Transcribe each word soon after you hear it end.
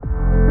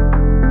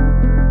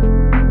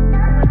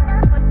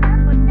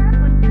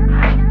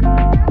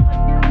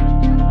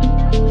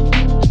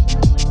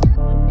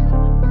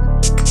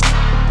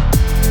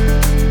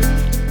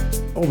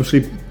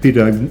obviously,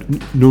 Peter,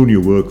 I've known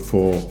your work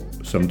for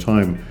some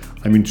time.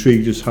 I'm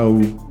intrigued as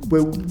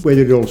where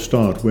did it all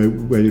start?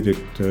 Where did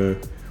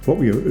it? What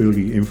were your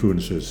early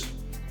influences?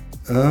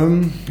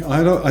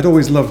 I'd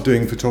always loved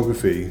doing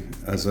photography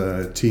as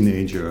a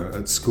teenager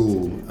at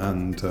school,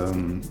 and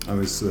I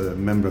was a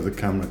member of the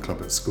camera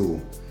club at school,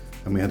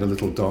 and we had a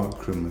little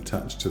darkroom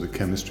attached to the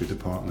chemistry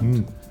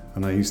department,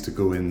 and I used to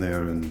go in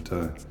there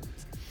and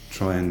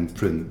try and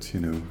print,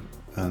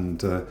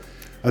 and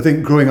I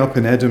think growing up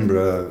in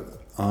Edinburgh,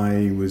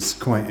 I was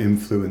quite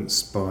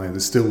influenced by the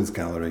Stills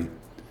Gallery,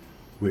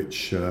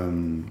 which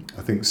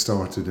I think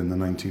started in the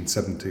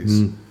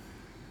 1970s.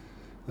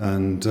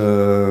 And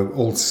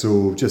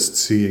also just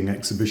seeing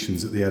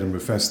exhibitions at the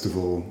Edinburgh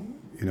Festival.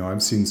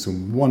 I've seen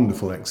some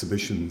wonderful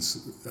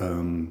exhibitions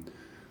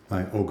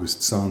like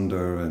August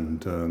Sander,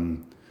 and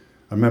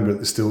I remember at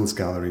the Stills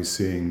Gallery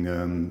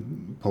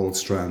seeing Paul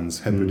Strand's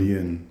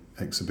Hebridean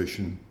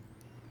exhibition.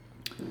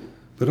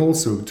 But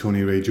also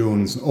Tony Ray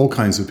Jones, all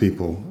kinds of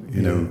people,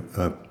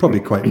 probably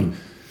quite,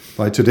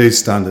 by today's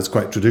standards,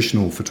 quite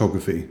traditional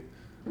photography.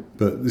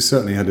 But this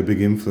certainly had a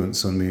big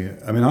influence on me.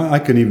 I mean, I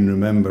can even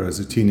remember as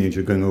a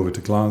teenager going over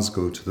to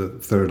Glasgow to the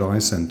Third Eye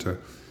Centre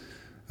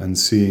and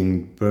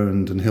seeing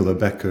Bernd and Hilla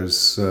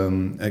Becker's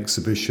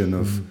exhibition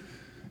of,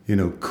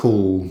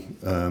 coal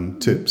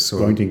tips or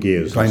grinding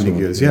gears,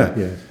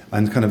 yeah.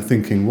 And kind of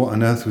thinking, what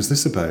on earth was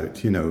this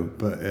about?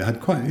 But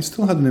it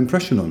still had an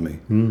impression on me.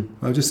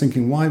 I was just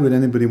thinking, why would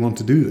anybody want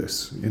to do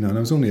this? And I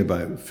was only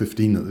about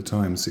 15 at the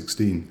time,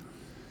 16.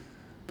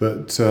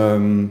 But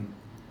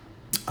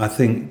I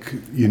think,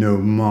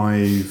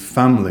 my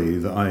family,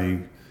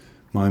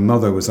 my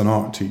mother was an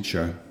art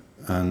teacher,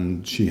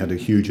 and she had a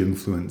huge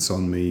influence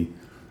on me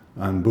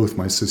and both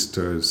my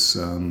sisters.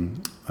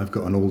 I've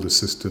got an older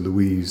sister,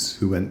 Louise,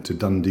 who went to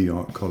Dundee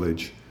Art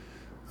College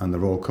and the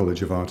Royal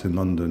College of Art in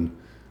London,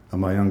 and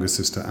my younger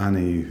sister,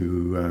 Annie,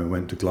 who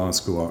went to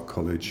Glasgow Art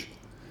College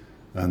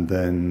and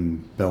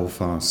then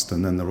Belfast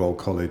and then the Royal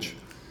College.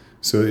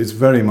 So it's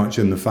very much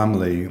in the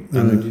family,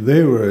 and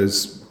they were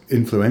as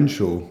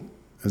influential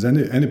as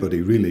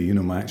anybody, really,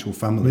 my actual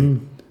family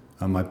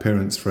and my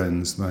parents'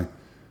 friends. My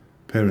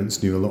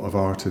parents knew a lot of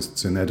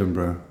artists in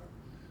Edinburgh.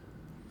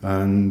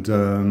 And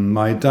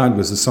my dad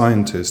was a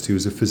scientist. He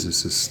was a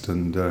physicist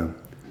and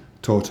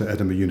taught at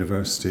Edinburgh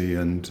University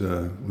and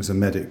was a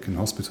medic in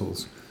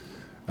hospitals.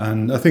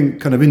 And I think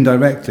kind of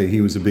indirectly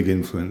he was a big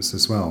influence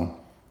as well.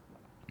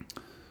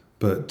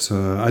 But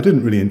I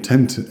didn't really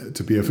intend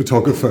to be a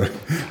photographer.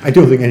 I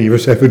don't think any of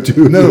us ever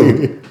do.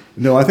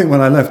 No, I think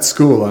when I left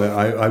school,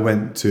 I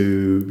went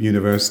to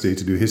university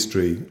to do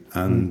history,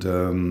 and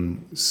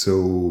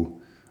so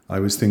I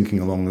was thinking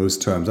along those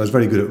terms. I was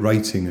very good at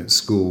writing at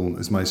school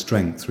as my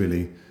strength,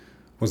 really.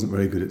 Wasn't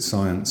very good at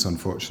science,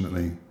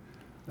 unfortunately.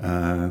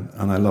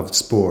 And I loved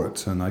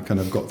sport, and I kind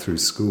of got through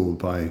school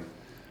by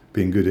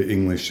being good at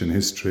English and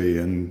history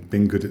and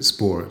being good at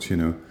sport,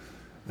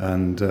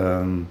 And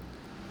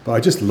but I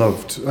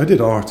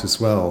did art as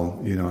well.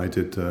 I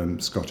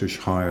did Scottish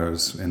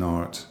Hires in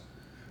art.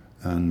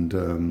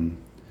 And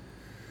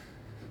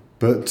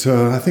but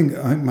I think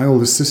my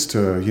oldest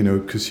sister,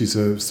 because she's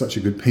such a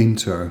good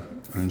painter,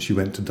 and she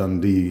went to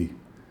Dundee,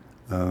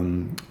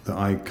 that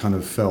I kind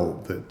of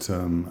felt that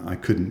I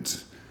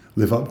couldn't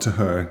live up to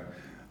her,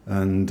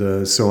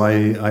 and so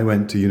I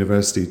went to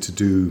university to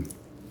do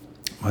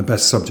my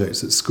best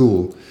subjects at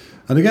school,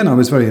 and again I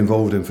was very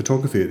involved in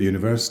photography at the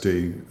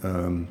university,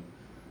 and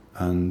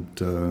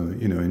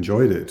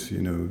enjoyed it,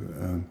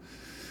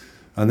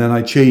 And then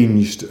I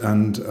changed,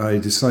 and I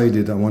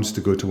decided I wanted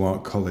to go to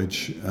art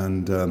college,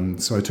 and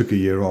so I took a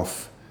year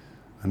off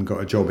and got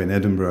a job in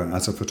Edinburgh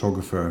as a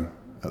photographer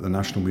at the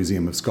National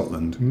Museum of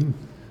Scotland,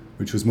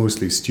 which was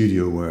mostly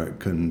studio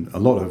work and a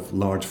lot of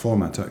large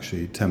format,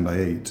 actually, 10 by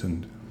 8.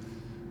 And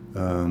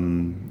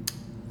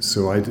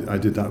so I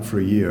did that for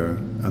a year,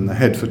 and the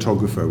head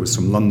photographer was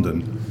from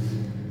London.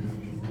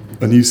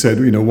 And he said,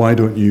 why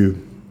don't you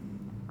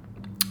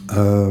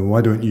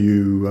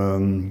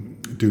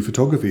do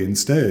photography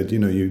instead?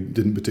 You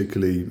didn't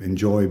particularly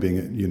enjoy being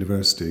at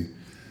university,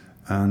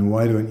 and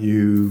why don't you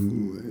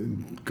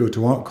go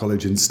to art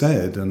college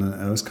instead? And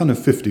I was kind of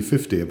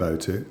 50-50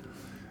 about it,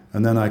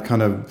 and then I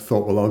kind of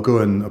thought, well, I'll go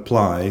and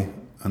apply,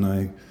 and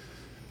I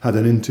had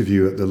an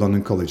interview at the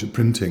London College of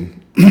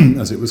Printing,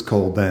 as it was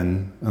called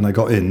then, and I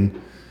got in,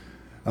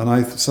 and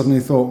I suddenly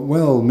thought,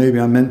 well, maybe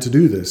I'm meant to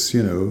do this,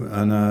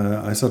 and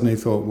I suddenly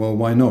thought, well,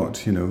 why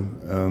not,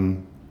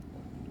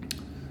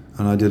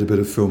 and I did a bit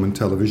of film and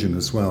television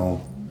as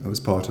well. It was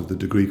part of the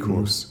degree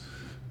course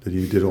that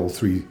you did all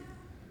three,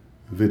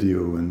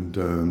 video and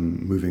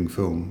moving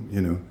film,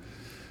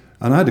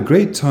 And I had a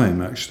great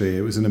time, actually.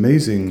 It was an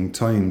amazing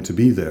time to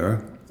be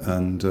there,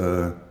 and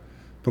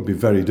probably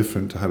very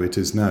different to how it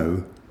is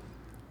now.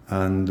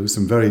 And there were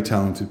some very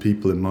talented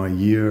people in my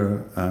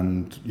year,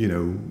 and,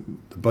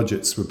 the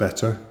budgets were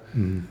better.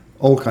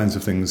 All kinds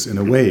of things, in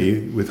a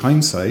way, with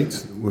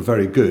hindsight, were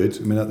very good.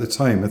 I mean, at the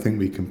time, I think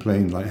we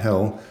complained like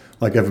hell.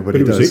 like everybody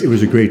But does. it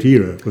was a great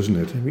era, wasn't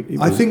it? I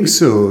mean, I think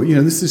so.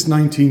 This is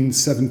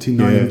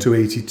 1979 to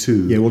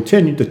 82. Yeah, well,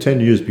 the 10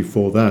 years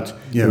before that,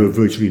 Yeah. there were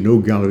virtually no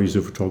galleries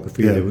of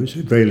photography. Yeah. There was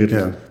very little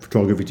Yeah.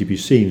 photography to be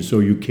seen. So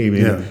you came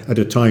in Yeah. at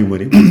a time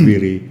when it was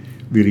really,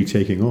 really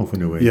taking off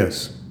in a way.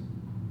 Yes,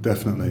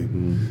 definitely.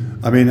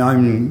 I mean,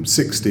 I'm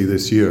 60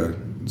 this year,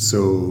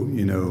 so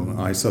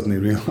I suddenly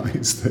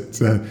realised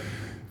that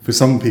for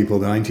some people,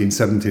 the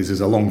 1970s is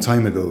a long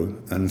time ago,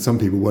 and some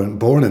people weren't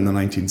born in the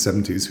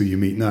 1970s who you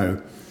meet now.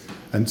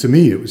 And to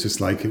me, it was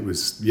just like it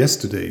was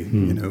yesterday,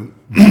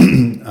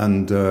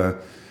 And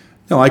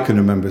I can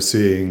remember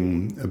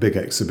seeing a big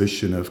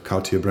exhibition of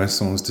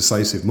Cartier-Bresson's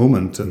Decisive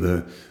Moment at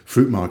the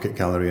Fruit Market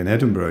Gallery in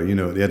Edinburgh,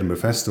 at the Edinburgh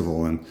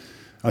Festival. And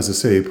as I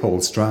say,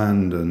 Paul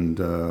Strand and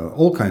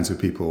all kinds of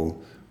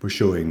people were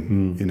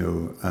showing,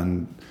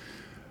 and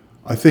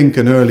I think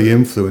an early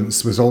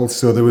influence was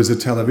also, there was a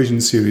television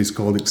series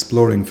called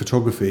Exploring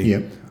Photography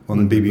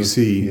on the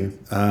BBC.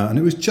 And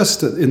it was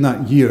just in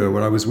that year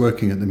where I was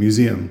working at the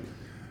museum.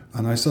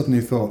 And I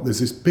suddenly thought, there's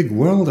this big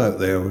world out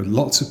there with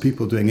lots of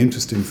people doing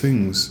interesting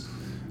things.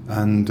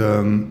 And,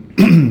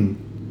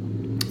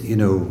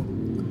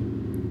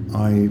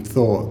 I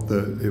thought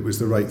that it was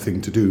the right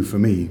thing to do for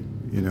me,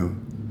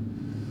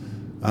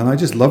 And I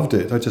just loved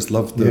it. I just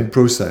loved the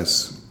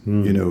process,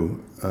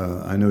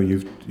 I know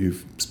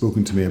you've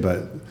spoken to me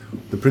about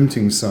the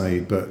printing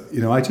side, but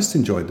I just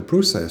enjoyed the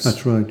process.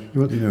 That's right.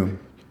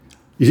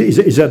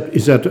 Is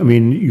that? I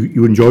mean,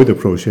 you enjoy the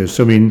process.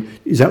 I mean,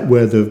 is that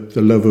where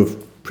the love of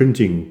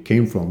printing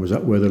came from? Was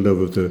that where the love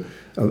of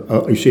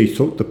you say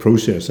the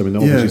process? I mean,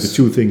 obviously the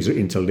two things are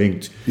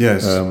interlinked.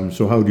 Yes.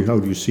 So how do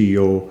you see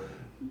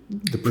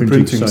the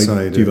printing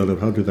side develop?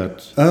 How did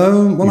that?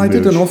 Well, I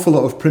did an emerge? awful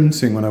lot of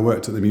printing when I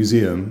worked at the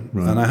museum,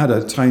 and I had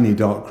a tiny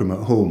darkroom at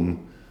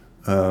home.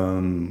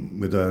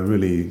 With a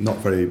really not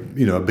very,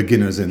 a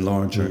beginner's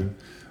enlarger.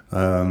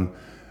 And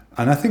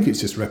I think it's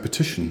just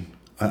repetition.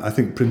 I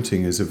think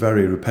printing is a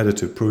very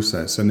repetitive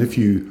process. And if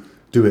you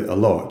do it a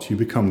lot, you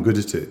become good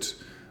at it.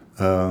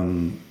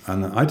 And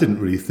I didn't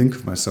really think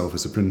of myself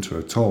as a printer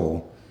at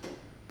all.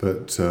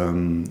 But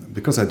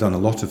because I'd done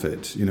a lot of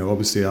it,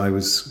 obviously I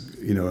was,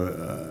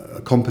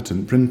 a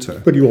competent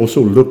printer. But you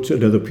also looked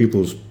at other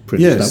people's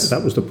prints. Yes.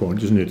 That was the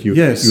point, isn't it? You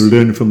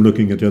learn from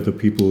looking at other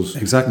people's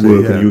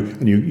work,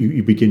 and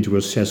you begin to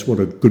assess what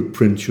a good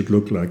print should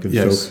look like, and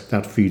so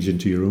that feeds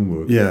into your own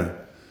work. Yeah,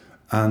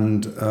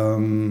 and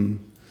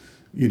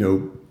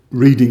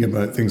reading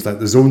about things like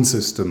the zone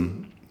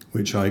system,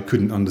 which I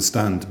couldn't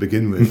understand to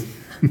begin with,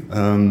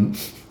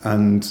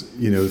 and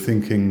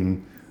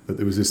thinking that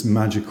there was this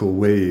magical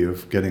way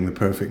of getting the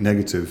perfect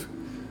negative.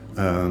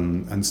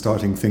 And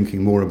starting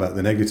thinking more about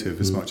the negative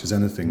as much as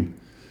anything.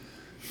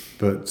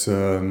 But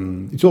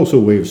it's also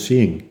a way of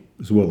seeing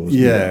as well, isn't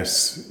it?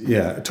 Yes,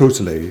 yeah,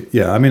 totally.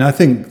 Yeah, I mean, I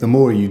think the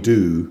more you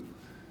do,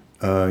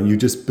 you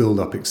just build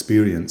up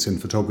experience in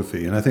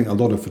photography. And I think a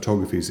lot of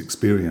photography is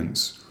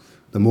experience.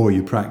 The more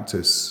you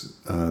practice,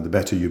 the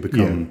better you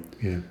become.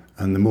 Yeah.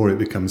 And the more it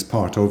becomes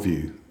part of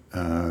you.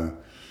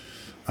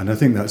 And I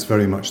think that's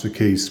very much the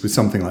case with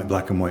something like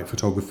black and white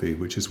photography,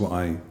 which is what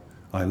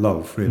I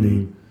love,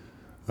 really.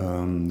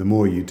 The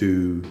more you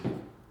do,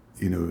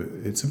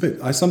 it's a bit,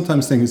 I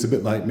sometimes think it's a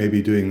bit like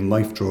maybe doing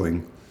life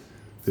drawing.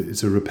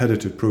 It's a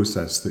repetitive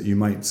process that you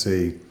might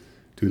say,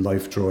 do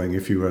life drawing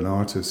if you were an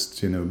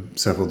artist,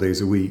 several days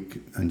a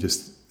week, and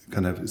just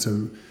kind of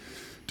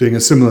doing a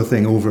similar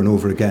thing over and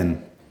over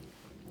again.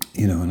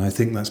 And I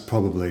think that's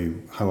probably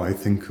how I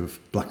think of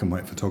black and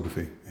white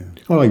photography. Yeah.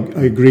 Well,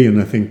 I agree,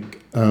 and I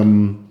think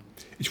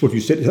it's what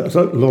you said.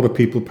 A lot of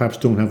people perhaps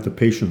don't have the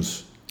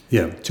patience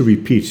to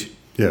repeat.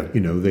 Yeah.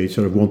 They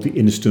sort of want the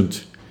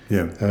instant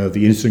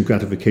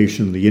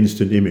gratification, the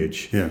instant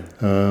image,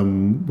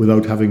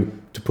 without having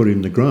to put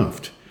in the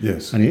graft.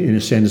 Yes. And in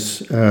a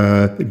sense,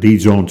 it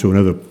leads on to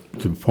another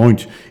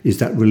point, is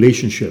that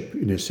relationship,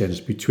 in a sense,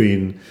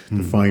 between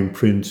the fine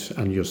print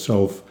and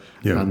yourself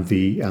and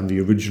the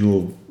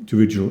original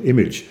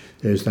image.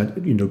 There's that,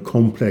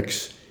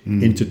 complex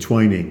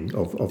intertwining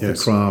of the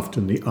craft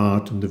and the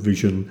art and the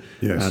vision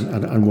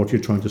and what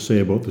you're trying to say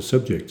about the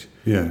subject.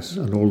 Yes.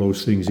 And all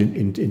those things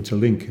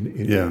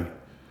interlink. Yeah.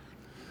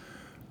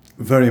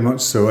 Very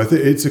much so. I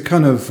think it's a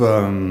kind of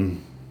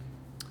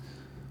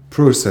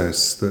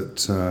process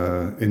that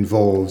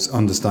involves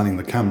understanding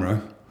the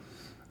camera,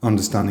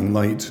 understanding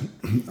light,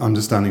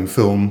 understanding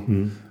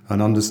film,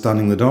 and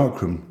understanding the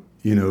darkroom.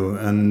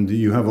 And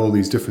you have all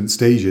these different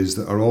stages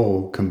that are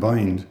all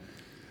combined.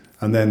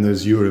 And then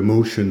there's your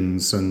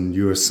emotions and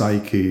your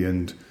psyche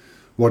and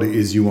what it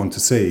is you want to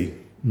say.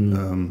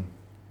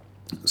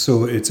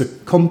 So it's a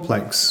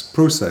complex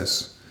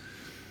process.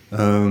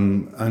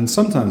 And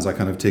sometimes I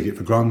kind of take it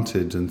for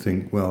granted and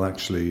think, well,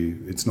 actually,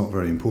 it's not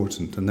very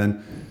important. And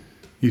then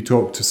you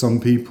talk to some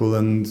people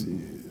and,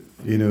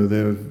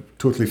 they're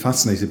totally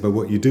fascinated by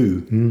what you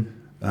do.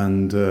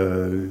 And,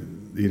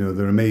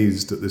 they're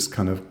amazed at this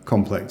kind of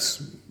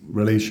complex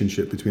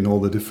relationship between all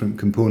the different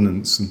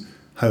components and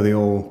how they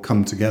all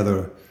come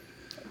together.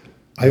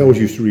 I always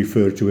used to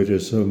refer to it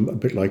as a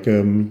bit like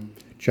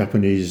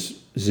Japanese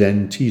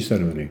Zen tea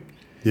ceremony.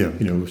 Yeah.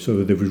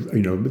 So there was,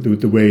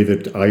 the way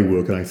that I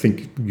work, and I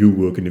think you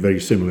work in a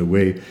very similar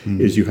way,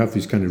 is you have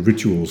these kind of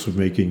rituals of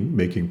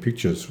making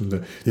pictures from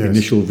the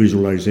initial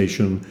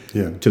visualization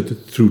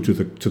through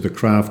to the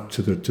craft,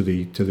 to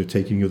the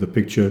taking of the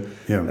picture,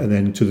 and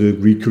then to the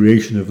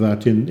recreation of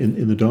that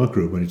in the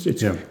darkroom. And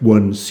it's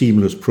one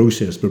seamless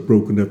process, but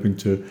broken up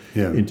into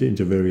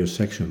various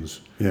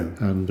sections. Yeah.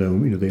 And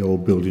they all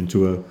build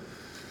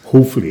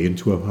hopefully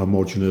into a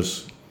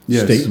homogeneous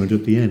statement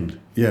at the end.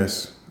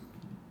 Yes.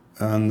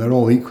 And they're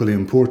all equally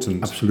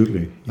important.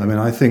 Absolutely. Yeah. I mean,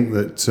 I think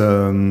that,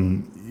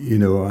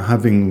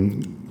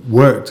 having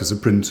worked as a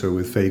printer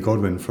with Faye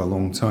Godwin for a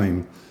long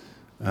time,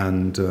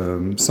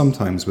 and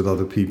sometimes with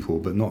other people,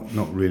 but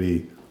not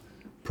really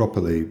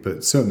properly,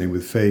 but certainly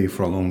with Faye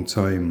for a long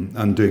time,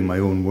 and doing my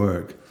own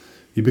work,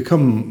 you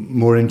become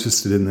more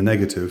interested in the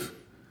negative.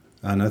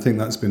 And I think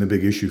that's been a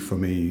big issue for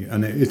me.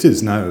 And it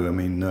is now. I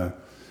mean,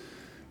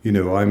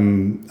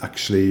 I'm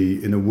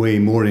actually in a way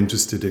more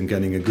interested in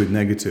getting a good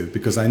negative,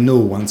 because I know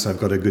once I've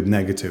got a good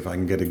negative, I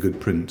can get a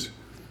good print.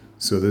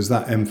 So there's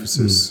that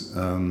emphasis.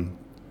 And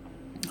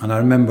I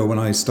remember when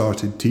I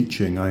started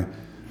teaching, I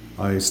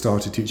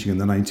started teaching in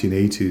the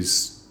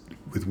 1980s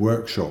with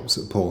workshops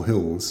at Paul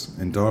Hill's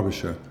in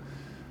Derbyshire.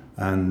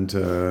 And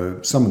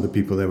some of the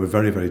people there were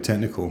very, very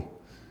technical.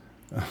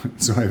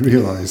 So I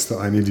realised that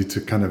I needed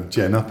to kind of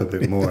gen up a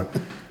bit more.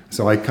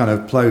 So I kind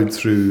of ploughed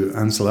through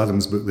Ansel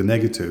Adams' book, The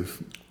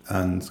Negative,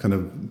 and kind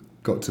of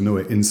got to know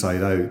it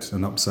inside out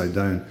and upside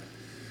down.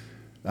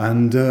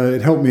 And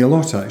it helped me a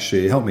lot,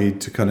 actually. It helped me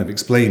to kind of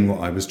explain what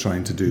I was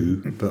trying to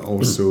do, but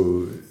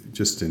also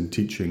just in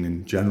teaching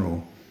in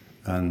general.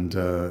 And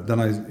then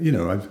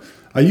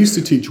I used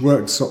to teach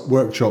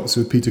workshops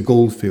with Peter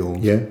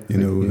Goldfield,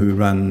 who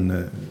ran,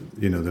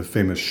 the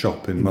famous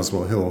shop in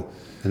Muswell Hill.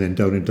 And then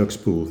down in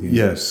Duxpool.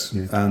 Yes,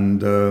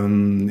 and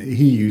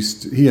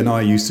he and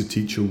I used to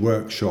teach a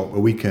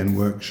weekend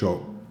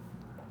workshop,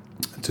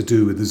 to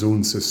do with the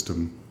zone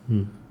system.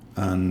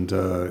 And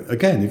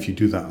again, if you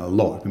do that a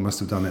lot, we must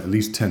have done it at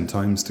least 10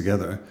 times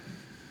together,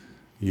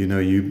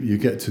 you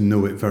get to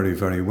know it very,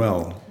 very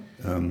well.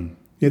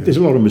 There's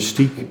a lot of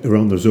mystique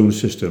around the zone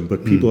system,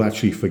 but people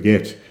actually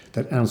forget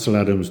that Ansel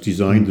Adams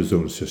designed the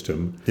zone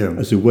system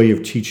as a way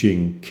of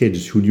teaching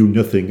kids who knew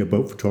nothing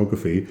about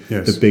photography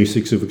the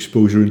basics of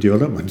exposure and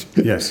development.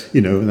 Yes.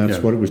 And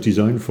that's what it was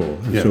designed for.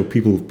 And so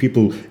people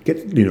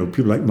get,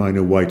 people like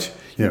Minor White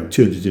turned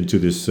it into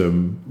this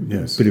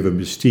bit of a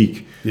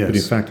mystique. Yes. But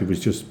in fact, it was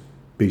just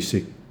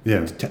basic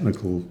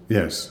technical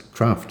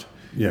craft.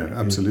 Yeah,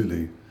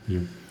 absolutely.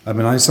 Yeah. I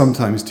mean, I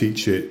sometimes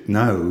teach it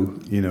now,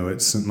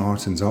 at St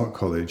Martin's Art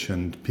College,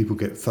 and people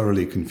get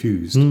thoroughly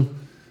confused.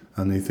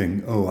 And they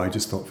think, I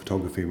just thought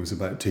photography was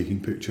about taking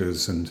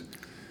pictures and,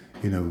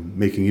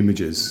 making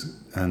images.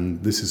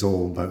 And this is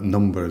all about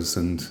numbers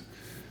and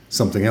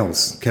something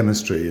else,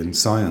 chemistry and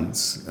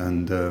science.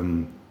 And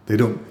they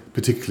don't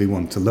particularly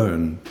want to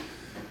learn.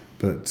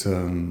 But,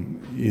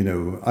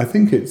 I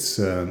think it's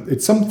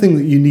something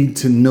that you need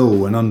to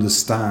know and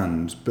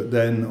understand, but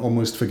then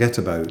almost forget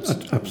about.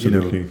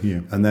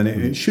 Absolutely, And then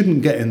it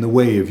shouldn't get in the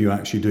way of you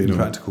actually doing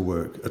practical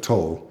work at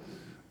all.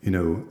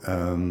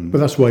 But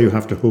that's why you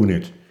have to hone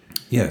it.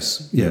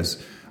 Yes.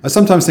 I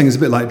sometimes think it's a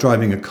bit like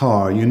driving a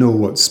car. You know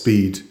what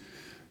speed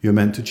you're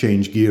meant to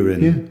change gear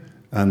in.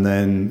 And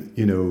then,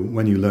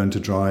 when you learn to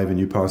drive and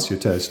you pass your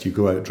test, you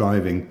go out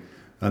driving.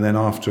 And then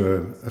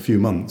after a few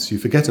months, you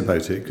forget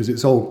about it because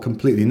it's all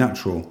completely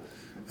natural.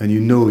 And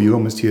you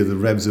almost hear the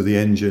revs of the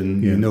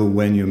engine. You know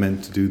when you're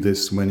meant to do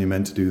this, when you're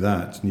meant to do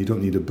that. And you don't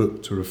need a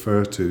book to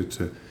refer to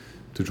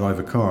drive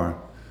a car.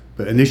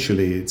 But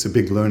initially, it's a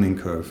big learning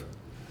curve.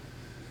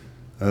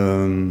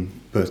 I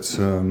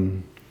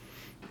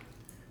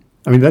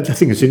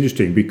think it's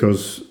interesting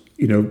because,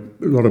 a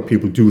lot of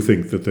people do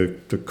think that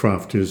the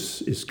craft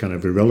is kind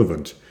of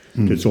irrelevant.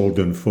 It's all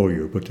done for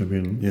you. But I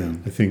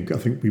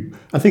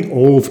think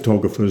all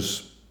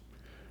photographers,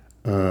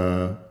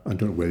 I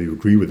don't know whether you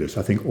agree with this,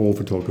 I think all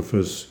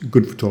photographers,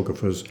 good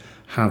photographers,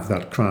 have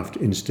that craft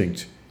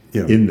instinct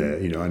in there,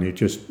 and it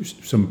just,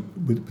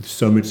 with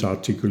some it's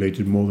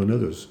articulated more than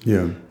others.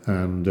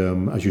 And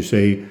as you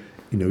say,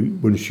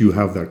 once you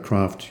have that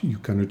craft, you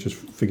kind of just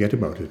forget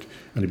about it,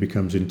 and it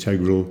becomes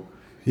integral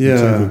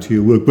to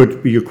your work.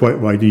 But you're quite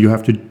right. You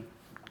have to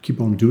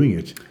keep on doing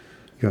it.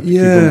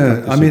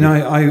 I mean,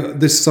 I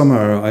this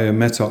summer I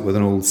met up with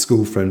an old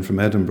school friend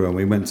from Edinburgh, and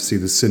we went to see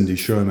the Cindy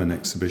Sherman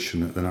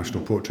exhibition at the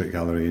National Portrait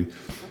Gallery. And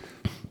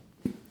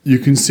you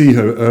can see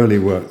her early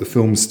work, the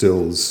film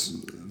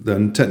stills.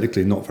 They're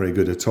technically not very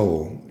good at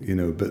all,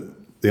 but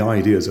the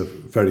ideas are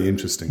very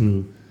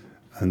interesting.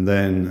 And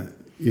then,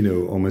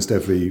 almost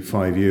every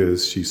 5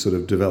 years, she sort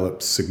of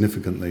develops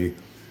significantly.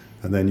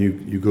 And then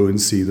you go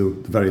and see the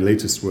very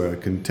latest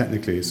work, and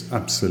technically it's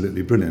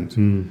absolutely brilliant.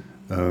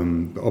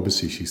 But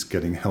obviously she's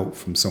getting help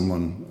from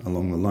someone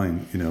along the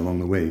line, along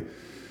the way.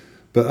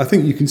 But I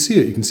think you can see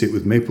it. You can see it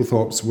with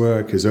Mapplethorpe's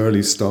work. His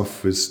early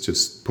stuff is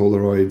just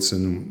Polaroids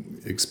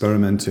and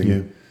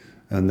experimenting.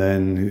 And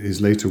then his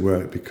later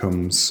work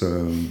becomes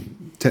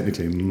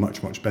technically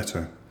much, much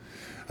better.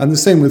 And the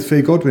same with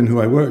Faye Godwin, who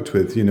I worked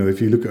with. You know,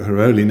 if you look at her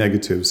early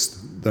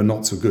negatives, they're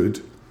not so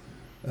good.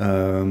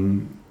 I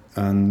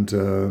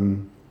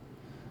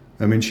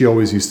mean, she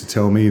always used to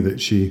tell me that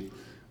she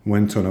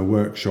went on a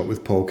workshop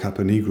with Paul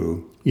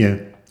Caponegro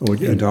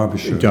in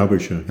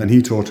Derbyshire. And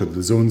he taught her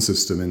the zone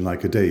system in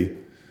like a day.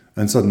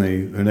 And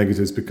suddenly her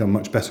negatives become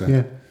much better.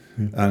 Yeah.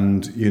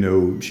 And, you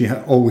know, she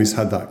always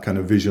had that kind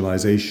of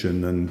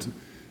visualization and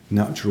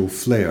natural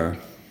flair,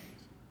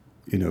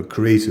 you know,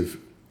 creative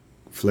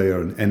flair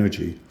and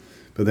energy.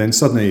 But then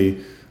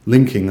suddenly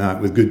linking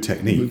that with good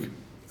technique,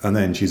 and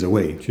then she's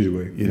away.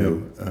 You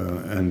know,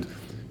 and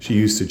she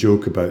used to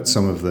joke about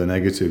some of the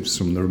negatives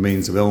from the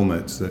remains of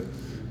Elmet that,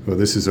 well,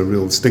 this is a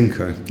real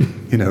stinker,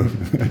 you know.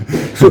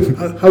 So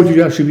how did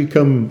you actually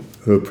become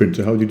a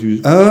printer? How did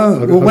you...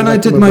 when I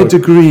did my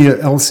degree at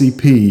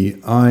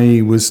LCP,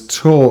 I was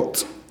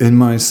taught in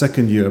my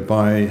second year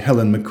by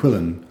Helen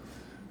McQuillan,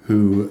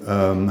 who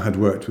had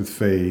worked with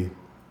Faye,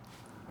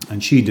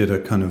 and she did a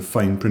kind of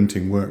fine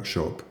printing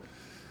workshop.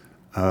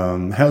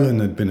 Helen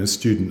had been a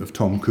student of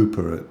Tom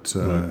Cooper at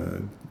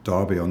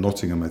Derby or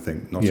Nottingham, I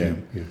think.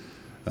 Nottingham. Yeah.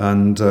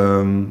 And,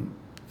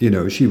 you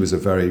know, she was a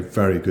very,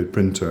 very good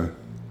printer.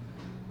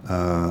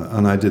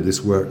 And I did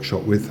this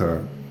workshop with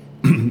her.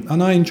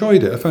 And I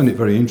enjoyed it. I found it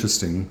very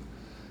interesting.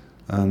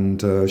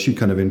 And she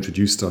kind of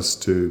introduced us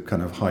to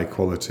kind of high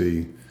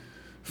quality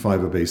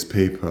fibre-based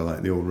paper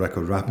like the old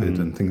Record Rapid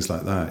and things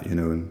like that, you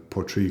know, and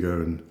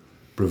Portriga and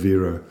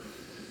Bravura.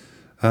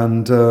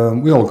 And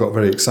we all got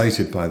very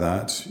excited by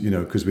that, you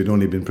know, because we'd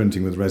only been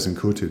printing with resin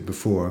coated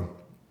before.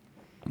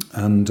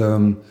 And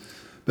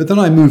but then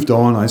I moved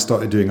on. I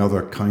started doing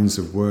other kinds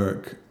of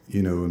work,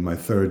 you know, in my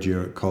third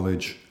year at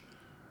college.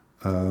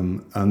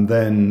 And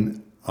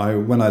then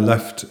when I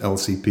left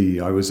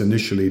LCP, I was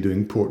initially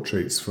doing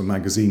portraits for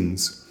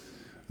magazines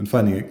and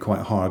finding it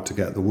quite hard to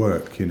get the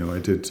work. You know, I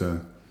did,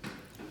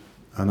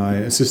 and I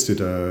assisted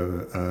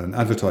an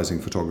advertising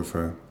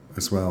photographer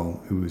as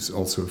well, who was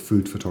also a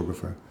food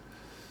photographer.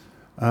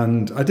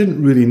 And I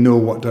didn't really know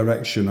what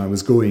direction I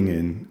was going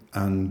in.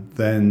 And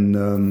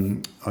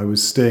then I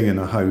was staying in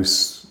a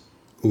house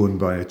owned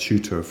by a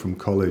tutor from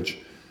college.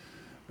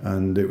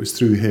 And it was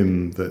through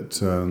him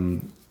that,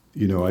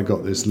 you know, I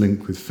got this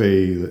link with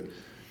Faye,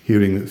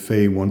 hearing that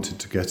Faye wanted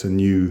to get a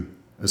new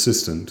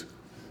assistant.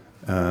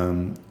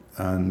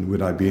 And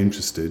would I be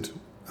interested?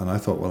 And I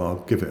thought, well,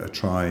 I'll give it a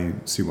try,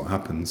 see what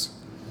happens.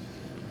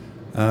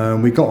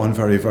 We got on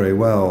very, very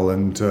well.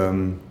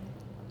 And,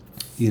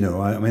 you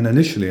know, I mean,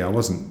 initially I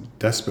wasn't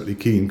desperately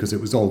keen because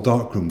it was all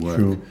darkroom work.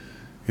 Sure.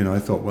 You know, I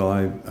thought,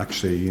 well,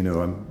 you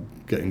know, I'm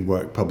getting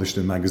work published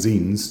in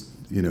magazines,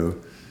 you know,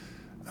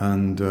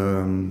 and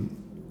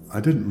I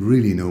didn't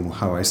really know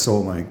how I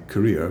saw my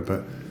career,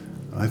 but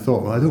I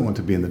thought, well, I don't want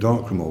to be in the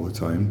darkroom all the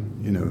time,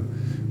 you know.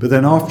 But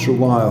then after a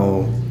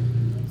while,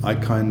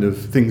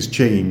 things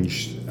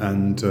changed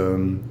and,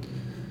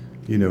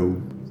 you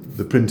know,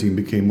 the printing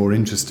became more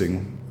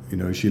interesting. You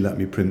know, she let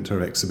me print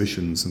her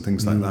exhibitions and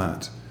things like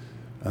that.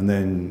 And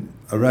then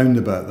around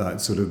about that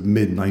sort of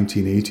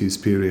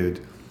mid-1980s period,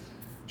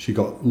 she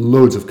got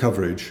loads of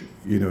coverage.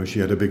 You know, she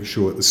had a big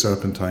show at the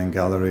Serpentine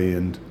Gallery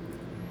and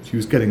she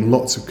was getting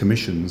lots of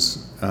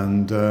commissions.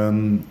 And,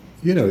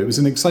 you know, it was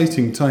an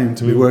exciting time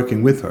to be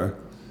working with her.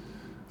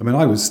 I mean,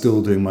 I was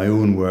still doing my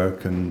own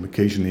work and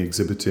occasionally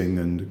exhibiting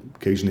and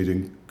occasionally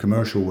doing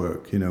commercial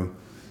work, you know.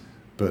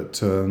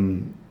 But,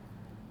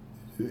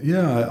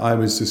 yeah, I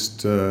was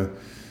just, you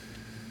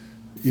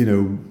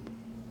know,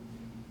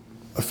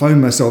 I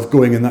found myself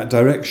going in that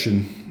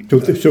direction.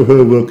 So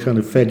her work kind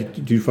of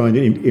fed, do you find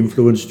it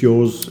influenced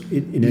yours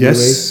in any way?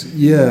 Yes,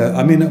 yeah.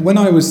 I mean,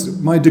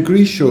 my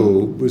degree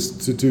show was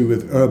to do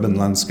with urban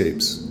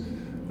landscapes.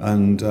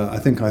 And I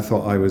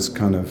thought I was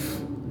kind of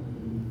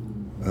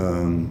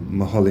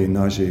Moholy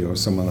Nagy or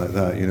someone like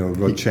that, you know,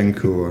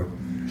 Rodchenko or,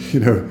 you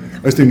know, I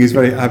was doing these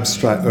very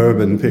abstract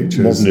urban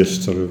pictures.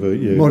 Modernist sort of,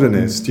 yeah.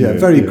 Modernist, yeah,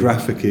 very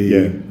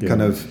graphic-y,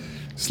 kind of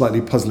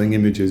slightly puzzling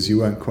images. You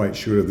weren't quite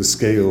sure of the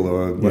scale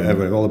or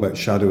whatever, all about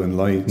shadow and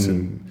light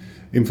and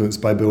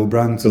influenced by Bill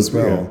Brandt as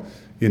well,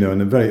 you know,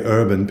 and very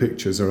urban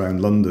pictures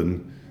around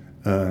London,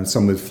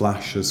 some with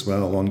flash as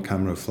well,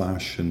 on-camera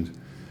flash, and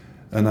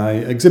I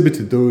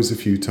exhibited those a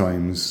few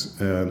times.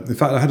 In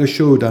fact, I had a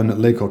show down at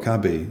Laycock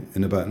Abbey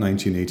in about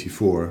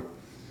 1984,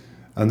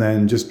 and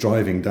then just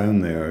driving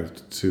down there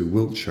to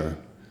Wiltshire,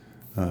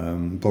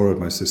 borrowed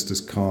my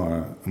sister's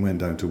car and went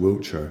down to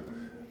Wiltshire,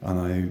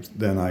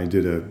 and I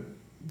did a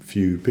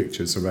few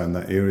pictures around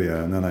that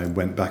area, and then I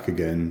went back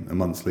again a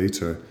month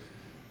later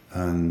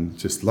and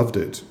just loved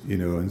it, you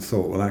know, and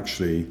thought, well,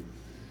 actually,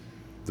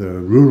 the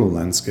rural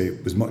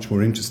landscape was much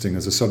more interesting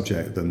as a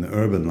subject than the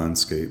urban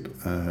landscape,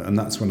 and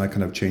that's when I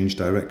kind of changed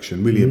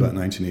direction, really about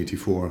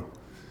 1984.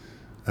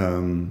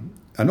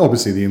 And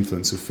obviously the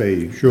influence of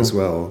Faye as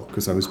well,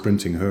 because I was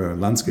printing her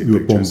landscape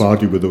pictures. You were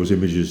bombarded with those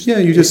images. Yeah,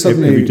 you just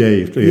suddenly every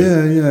day.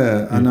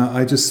 Yeah. And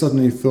I just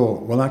suddenly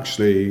thought, well,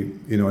 actually,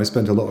 you know, I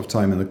spent a lot of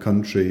time in the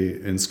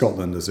country in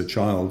Scotland as a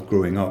child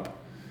growing up,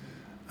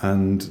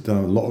 and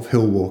done a lot of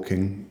hill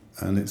walking,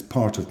 and it's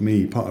part of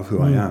me, part of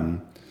who I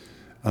am.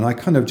 And I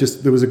kind of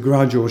there was a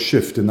gradual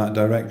shift in that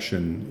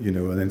direction,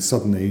 and then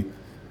suddenly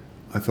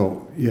I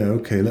thought, yeah,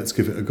 okay, let's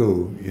give it a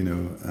go,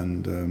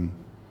 and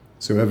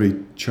so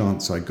every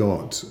chance I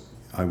got,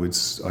 I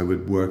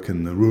would work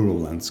in the rural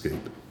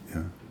landscape.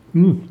 Yeah.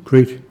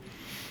 Great.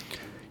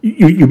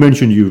 You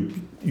mentioned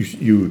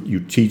you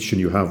teach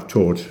and you have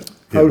taught.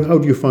 How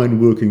do you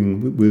find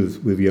working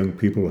with young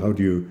people?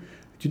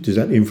 Does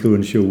that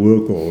influence your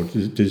work, or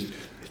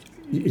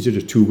is it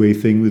a two-way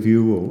thing with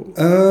you? Or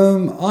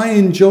I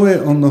enjoy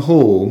it on the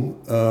whole.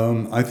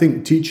 I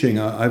think teaching.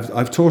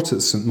 I've taught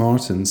at St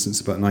Martin's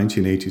since about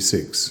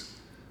 1986,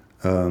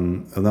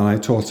 and then I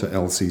taught at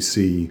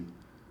LCC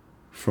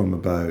from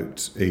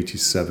about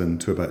 87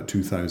 to about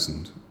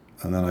 2000,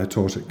 and then I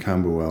taught at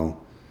Camberwell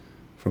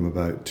from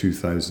about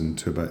 2000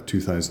 to about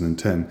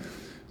 2010.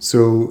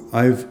 So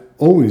I've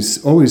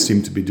always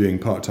seemed to be doing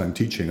part-time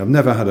teaching. I've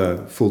never had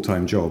a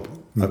full-time job.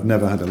 I've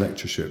never had a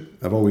lectureship.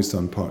 I've always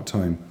done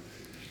part-time.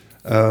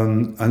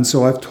 And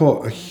so I've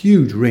taught a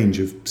huge range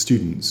of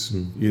students,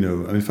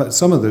 in fact,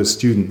 some of the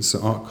students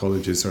at art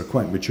colleges are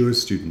quite mature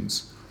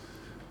students,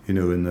 in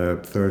their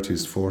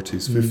 30s,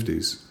 40s,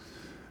 50s.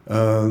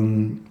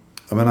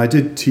 I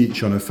did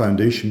teach on a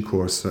foundation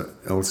course at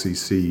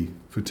LCC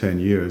for 10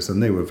 years,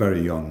 and they were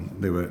very young.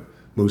 They were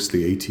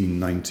mostly 18,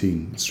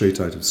 19, straight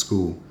out of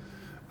school.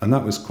 And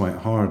that was quite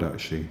hard,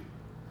 actually,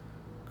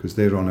 because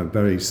they're on a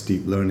very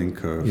steep learning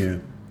curve. Yeah.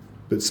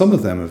 But some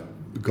of them have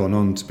gone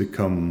on to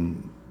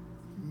become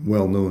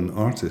well-known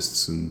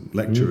artists and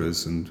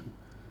lecturers, and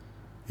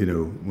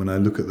when I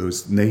look at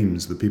those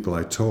names, the people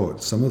I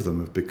taught, some of them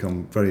have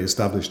become very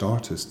established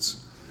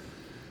artists.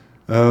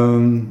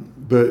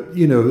 But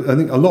I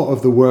think a lot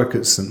of the work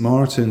at St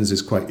Martin's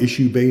is quite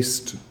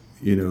issue-based,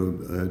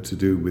 to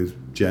do with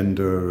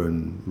gender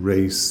and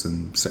race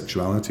and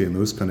sexuality and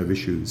those kind of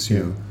issues,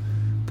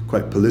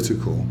 quite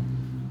political.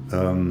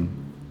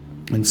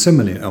 And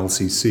similarly at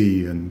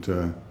LCC,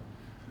 and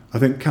I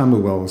think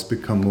Camberwell has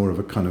become more of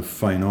a kind of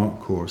fine art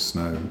course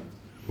now,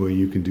 where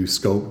you can do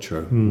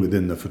sculpture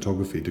within the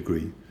photography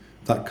degree,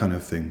 that kind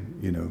of thing,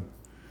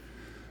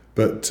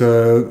 But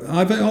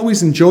I've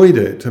always enjoyed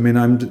it. I'm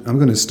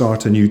going to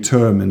start a new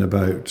term in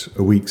about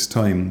a week's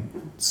time,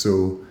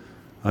 so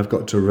I've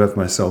got to rev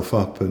myself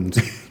up and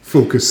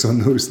focus on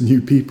those new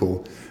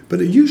people.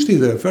 But usually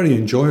they're very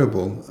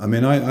enjoyable.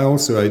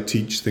 I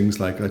teach things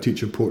like, I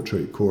teach a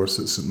portrait course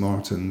at St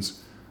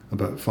Martin's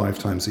about 5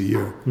 times a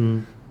year.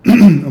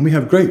 And we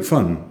have great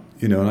fun,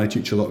 and I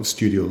teach a lot of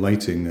studio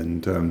lighting,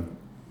 and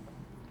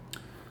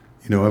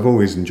I've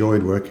always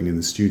enjoyed working in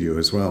the studio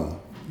as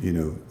well.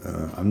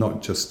 I'm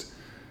not just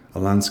a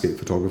landscape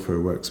photographer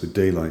who works with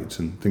daylight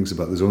and thinks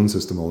about the zone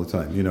system all the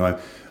time.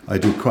 I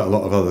do quite a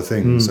lot of other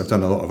things. I've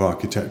done a lot of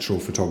architectural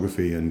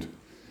photography, and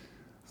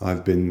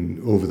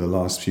over the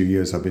last few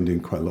years, I've been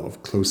doing quite a lot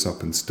of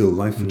close-up and still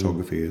life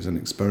photography as an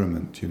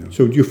experiment,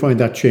 So do you find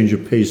that change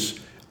of pace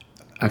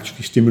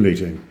actually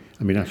stimulating?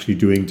 Actually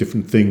doing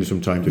different things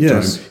from time to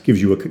time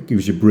gives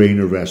your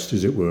brain a rest,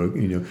 as it were,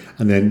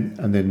 and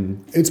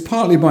then it's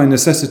partly by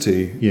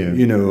necessity. Yeah.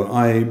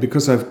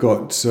 Because I've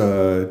got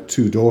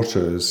 2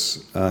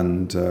 daughters,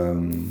 and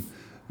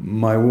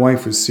my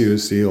wife was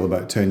seriously ill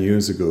about 10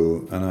 years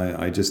ago, and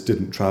I just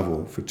didn't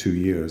travel for 2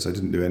 years. I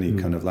didn't do any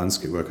kind of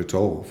landscape work at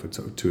all for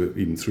 2,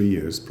 even 3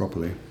 years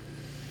properly.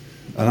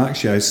 And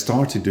actually, I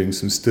started doing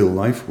some still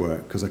life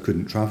work because I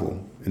couldn't travel,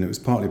 and it was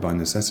partly by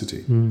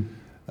necessity.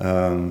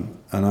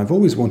 And I've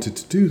always wanted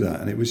to do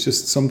that, and it was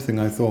just something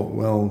I thought,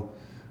 well,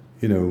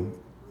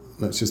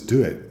 let's just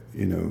do it,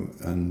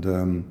 and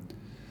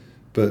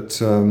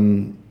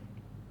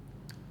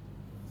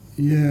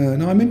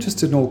I'm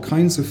interested in all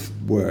kinds of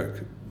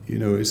work.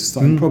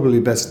 I'm probably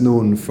best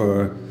known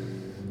for,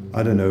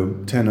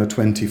 10 or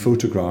 20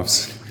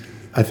 photographs.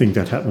 I think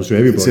that happens to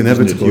everybody. It's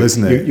inevitable,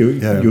 isn't it?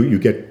 You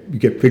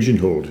get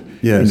pigeonholed.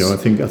 Yes. I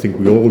think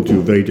we all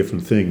do very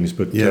different things,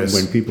 but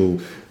when people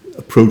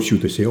approach you,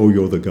 they say, "Oh,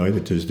 you're the guy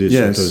that does this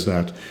or does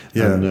that,"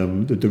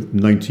 and the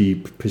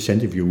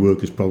 90% of your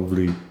work is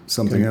probably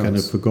something else, kind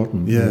of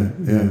forgotten. Yeah.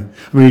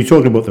 You're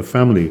talking about the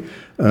family.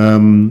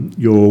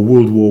 Your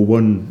World War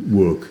I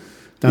work,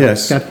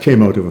 that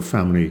came out of a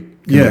family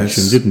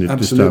connection, didn't it?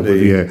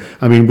 Absolutely. To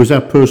start with, was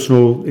that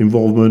personal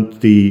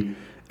involvement the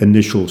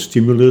initial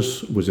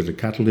stimulus? Was it a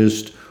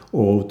catalyst,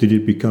 or did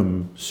it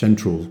become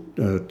central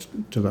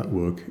to that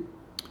work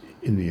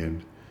in the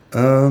end?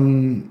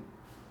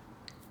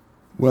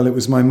 Well, it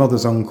was my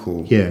mother's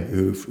uncle,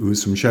 who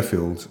was from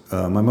Sheffield.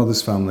 My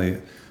mother's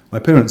family, my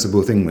parents are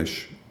both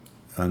English,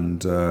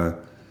 and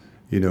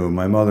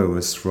my mother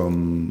was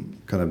from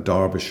kind of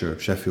Derbyshire,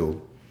 Sheffield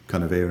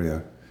kind of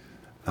area,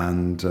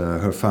 and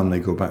her family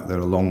go back there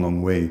a long,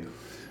 long way.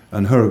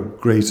 And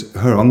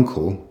her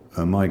uncle,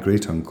 my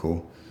great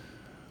uncle,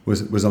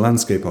 was a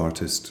landscape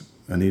artist,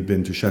 and he'd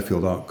been to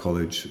Sheffield Art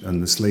College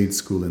and the Slade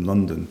School in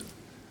London.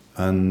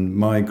 And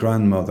my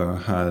grandmother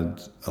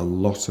had a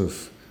lot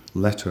of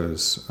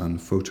letters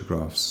and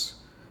photographs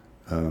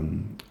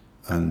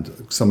and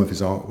some of his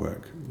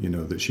artwork,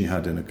 that she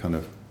had in a kind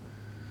of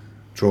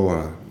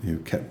drawer,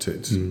 kept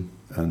it,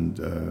 and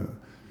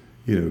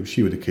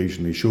she would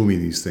occasionally show me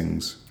these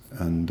things,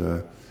 and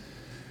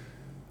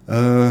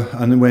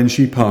when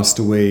she passed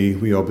away,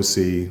 we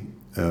obviously,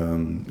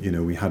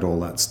 we had all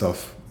that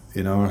stuff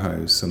in our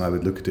house, and I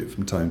would look at it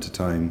from time to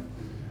time,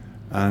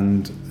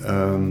 and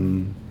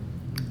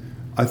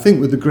I think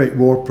with the Great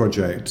War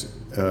Project,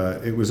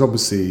 it was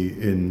obviously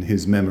in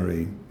his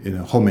memory, in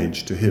a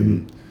homage to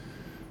him.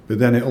 But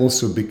then it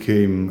also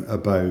became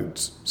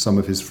about some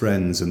of his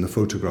friends and the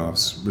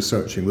photographs,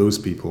 researching those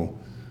people.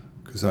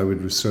 Because I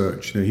would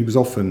research, he was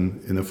often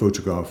in a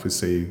photograph with,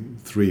 say,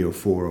 3 or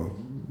 4 or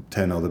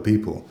 10 other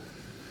people.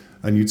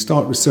 And you'd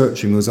start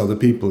researching those other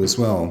people as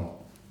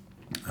well.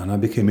 And I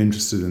became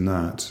interested in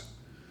that.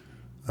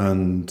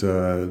 And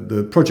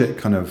the project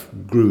kind of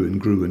grew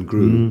and grew and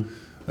grew.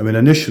 I mean,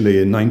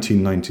 initially in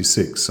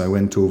 1996, I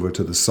went over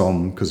to the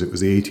Somme because it was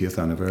the 80th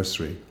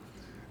anniversary.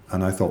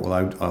 And I thought,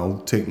 well, I'll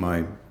take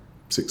my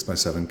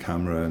 6x7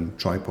 camera and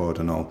tripod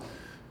and I'll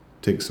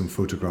take some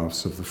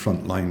photographs of the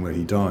front line where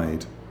he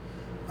died.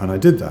 And I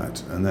did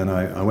that. And then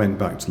I went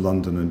back to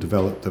London and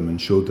developed them and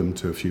showed them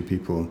to a few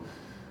people.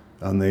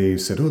 And they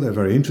said, oh, they're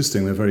very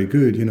interesting, they're very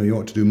good, you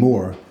ought to do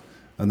more.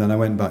 And then I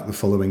went back the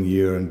following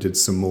year and did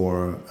some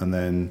more. And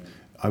then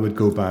I would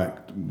go back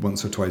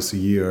once or twice a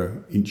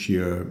year, each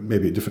year,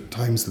 maybe at different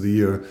times of the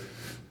year.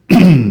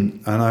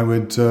 And I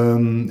would,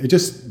 it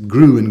just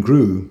grew and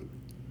grew.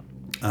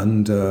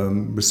 And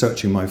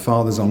researching my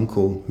father's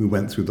uncle, who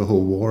went through the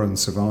whole war and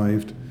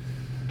survived.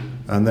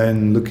 And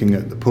then looking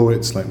at the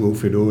poets like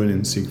Wilfred Owen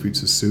and Siegfried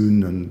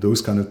Sassoon and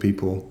those kind of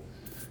people.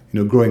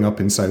 Growing up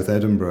in South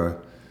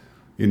Edinburgh,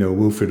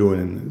 Wilfred Owen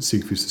and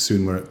Siegfried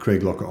Sassoon were at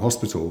Craiglockett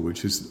Hospital,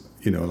 which is,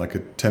 like a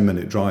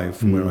 10-minute drive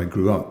from where I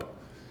grew up.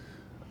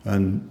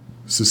 And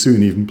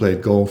Sassoon even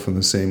played golf in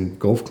the same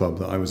golf club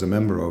that I was a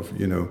member of,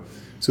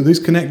 So these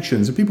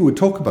connections, and people would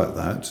talk about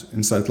that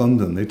in South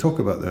London. They talk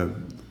about their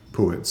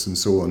poets and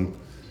so on.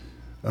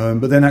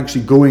 But then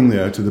actually going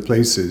there to the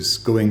places,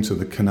 going to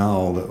the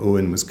canal that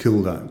Owen was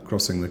killed at,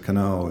 crossing the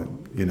canal,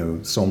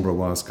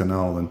 Sambre-Oise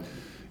Canal,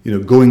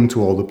 and, going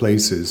to all the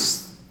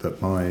places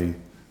that my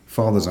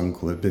father's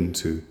uncle had been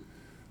to.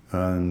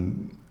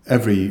 And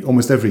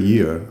almost every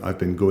year I've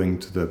been going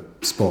to the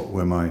spot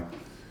where my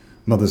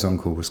mother's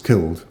uncle was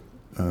killed.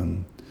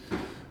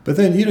 But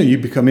then, you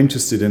become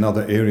interested in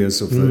other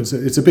areas of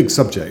it's a big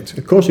subject.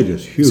 Of course it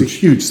is, huge. It's a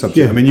huge subject.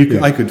 Yeah, I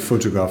mean, I could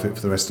photograph it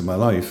for the rest of my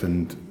life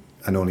and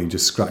only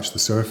just scratch the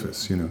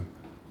surface,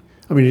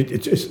 I mean,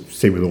 it's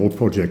same with all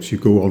projects. You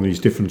go on these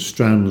different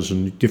strands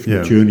and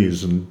different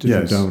journeys and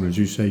different down, as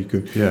you say.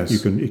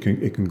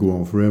 It can go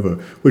on forever,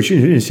 which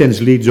in a sense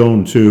leads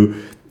on to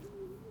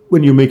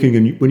when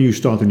you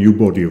start a new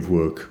body of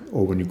work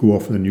or when you go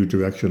off in a new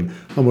direction.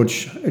 How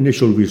much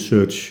initial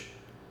research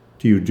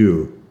do you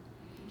do?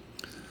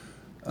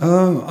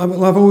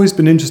 I've always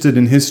been interested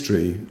in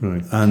history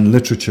and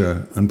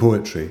literature and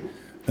poetry.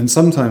 And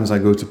sometimes I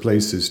go to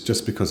places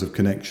just because of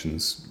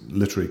connections,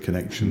 literary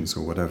connections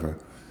or whatever.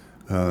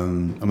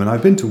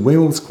 I've been to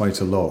Wales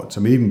quite a lot.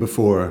 I mean, even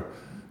before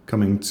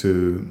coming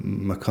to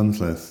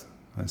Machynlleth,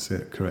 I say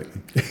it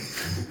correctly.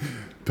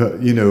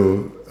 But,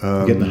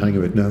 Getting the hang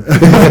of it now.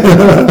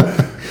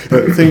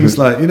 But things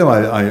like,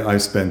 I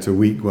spent a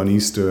week one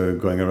Easter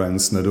going around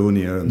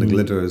Snowdonia and the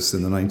Glitters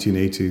in the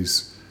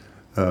 1980s.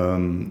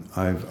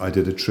 I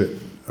did a trip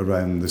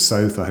around the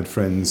south. I had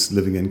friends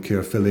living in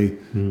Caerphilly,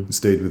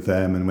 stayed with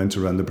them and went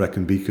around the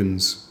Brecon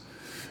Beacons.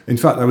 In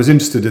fact, I was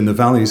interested in the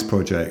Valleys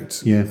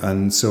project,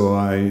 and so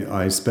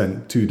I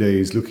spent 2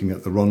 days looking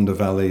at the Rhondda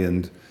Valley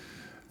and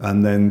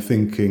then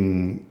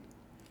thinking,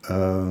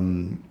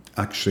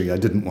 actually, I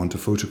didn't want to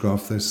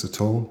photograph this at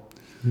all.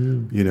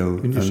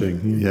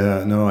 Interesting.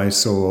 I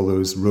saw all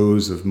those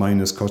rows of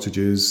miners'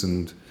 cottages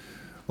and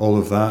all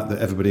of that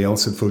everybody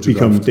else had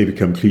photographed. They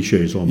become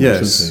cliches almost.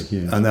 Yes.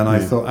 And then I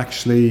thought,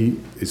 actually,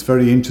 it's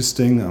very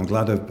interesting. I'm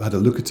glad I've had a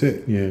look at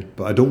it. Yeah.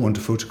 But I don't want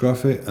to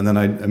photograph it. And then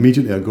I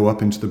go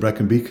up into the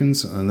Brecon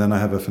Beacons, and then I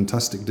have a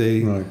fantastic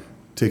day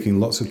taking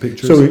lots of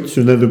pictures.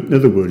 So in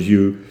other words,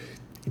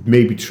 it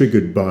may be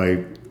triggered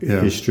by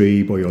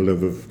history, by your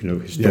love of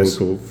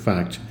historical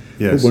fact.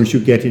 Yes. But once you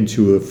get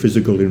into a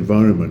physical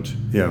environment,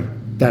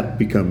 that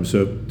becomes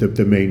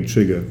the main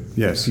trigger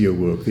for your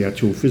work, the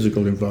actual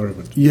physical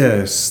environment.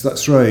 Yes,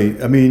 that's right.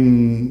 I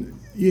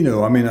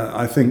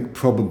think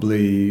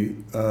probably,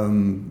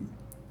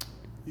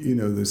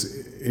 there's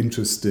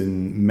interest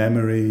in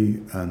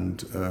memory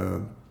and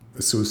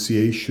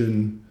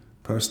association,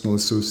 personal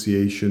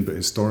association, but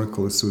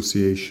historical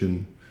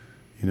association,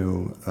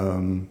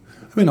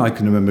 I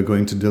can remember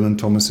going to Dylan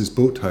Thomas's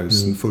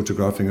boathouse and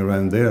photographing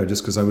around there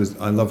just because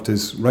I loved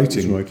his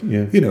writing. That's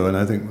right, And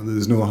I think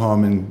there's no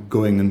harm in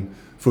going and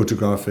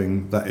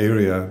photographing that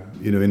area,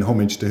 in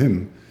homage to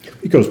him.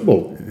 Because,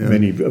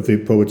 many of the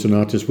poets and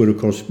artists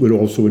were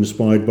also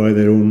inspired by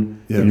their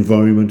own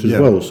environment as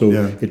well. So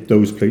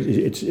those places,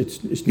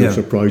 it's no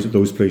surprise that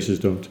those places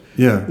don't,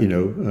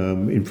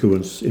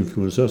 influence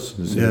us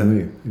in the same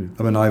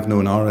way. I've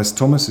known R.S.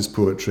 Thomas's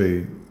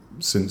poetry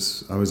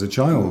since I was a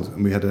child.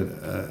 And we had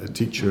a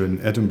teacher in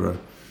Edinburgh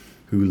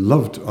who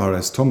loved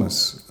R.S.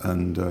 Thomas.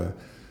 And,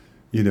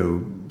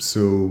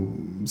 so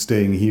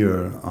staying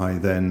here, I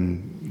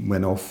then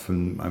went off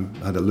and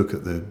I had a look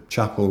at the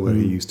chapel where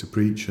he used to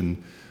preach.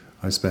 And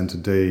I spent a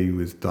day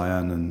with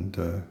Diane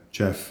and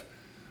Jeff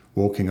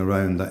walking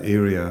around that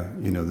area.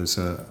 There's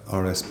a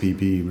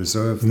RSPB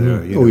reserve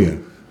there.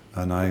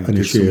 And I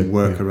did some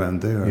work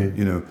around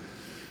there,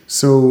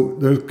 So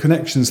there are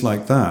connections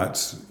like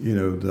that,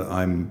 that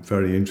I'm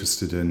very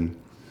interested in.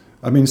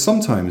 I mean,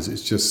 sometimes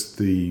it's just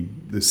the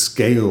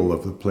scale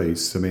of the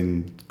place. I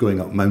mean, going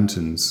up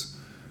mountains.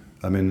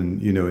 I mean,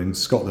 in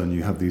Scotland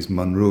you have these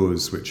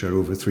Munros, which are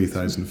over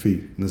 3,000 feet.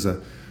 And there's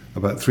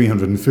about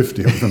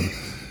 350 of them.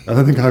 And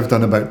I think I've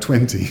done about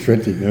 20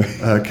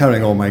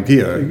 carrying all my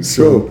gear.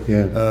 So,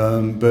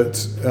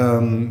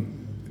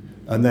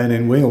 and then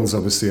in Wales,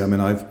 obviously, I mean,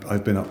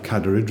 I've been up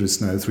Cadair Idris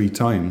now 3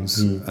 times,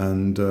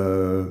 and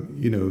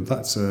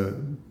that's a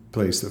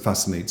place that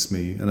fascinates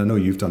me. And I know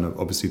you've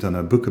obviously done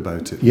a book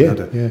about it. Yeah, had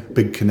a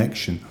big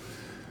connection.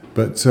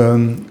 But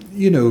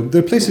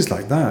there are places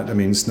like that. I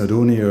mean,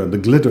 Snowdonia and the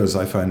Gliders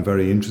I find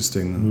very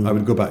interesting. I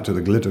would go back to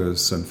the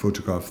Gliders and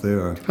photograph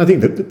there. I think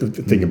that the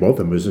thing about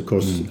them is, of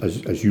course,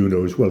 as you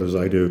know as well as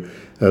I do,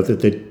 that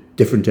they're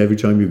different every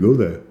time you go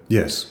there.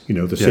 Yes.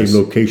 The same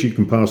location. You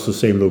can pass the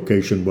same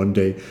location one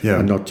day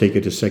and not take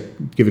it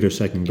give it a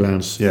second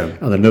glance. Yeah.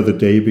 And another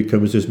day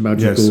becomes this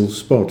magical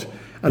spot.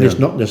 And it's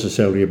not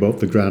necessarily about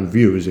the grand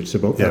views. It's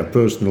about that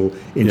personal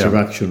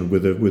interaction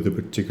with a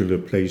particular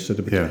place at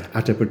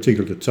a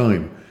particular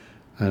time.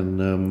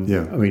 And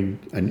I mean,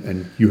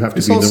 and you have to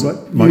it's be also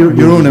in the right.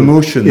 your own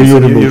emotions,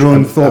 your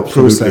own thought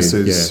absolutely,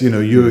 processes.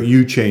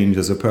 You change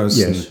as a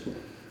person. Yes.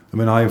 I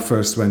mean, I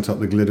first went up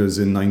the Gliders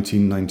in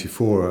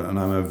 1994, and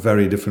I'm a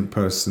very different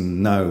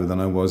person now than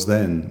I was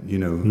then.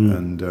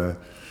 And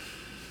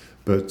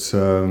but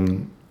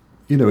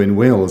in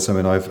Wales, I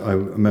mean, I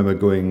remember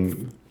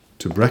going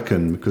to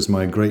Brecon because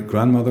my great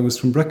grandmother was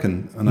from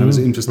Brecon, and I was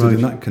interested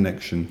in that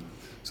connection.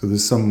 So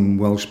there's some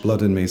Welsh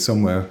blood in me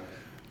somewhere.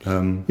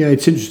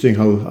 It's interesting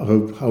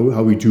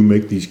how we do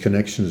make these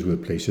connections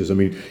with places. I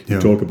mean, you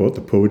talk about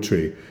the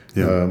poetry.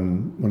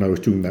 When I was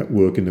doing that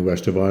work in the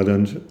west of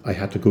Ireland, I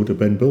had to go to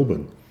Ben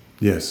Bilbin.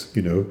 Yes,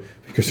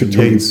 because of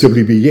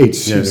W.B.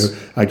 Yeats. Yes.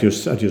 I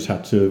just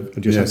had to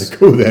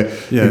go there.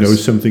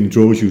 Yes. Something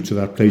draws you to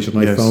that place, and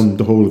I found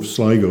the whole of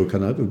Sligo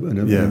kind of an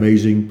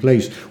amazing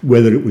place.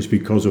 Whether it was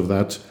because of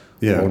that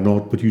or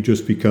not, but you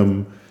just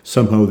become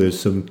somehow there's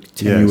some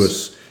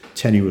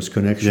tenuous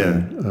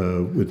connection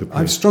with the place.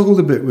 I've struggled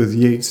a bit with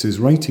Yeats's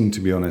writing, to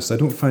be honest. I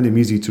don't find him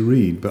easy to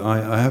read, but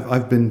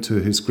I've been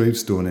to his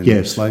gravestone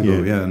in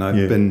Sligo, and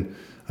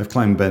I've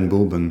climbed Ben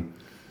Bulben,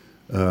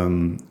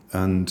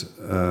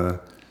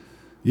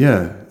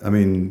 I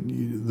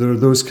mean, there are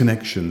those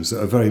connections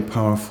that are very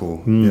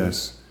powerful.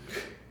 Yes,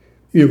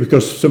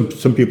 because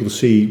some people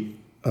see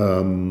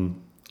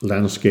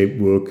landscape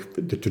work,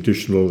 the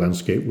traditional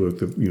landscape work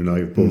that you and I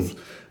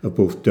have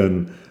both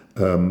done,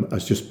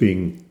 as just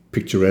being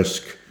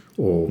picturesque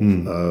or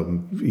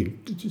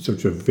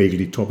sort of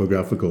vaguely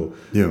topographical,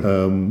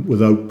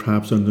 without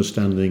perhaps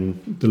understanding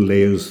the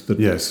layers that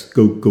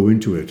go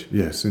into it.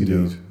 Yes,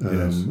 indeed.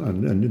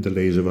 And the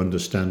layers of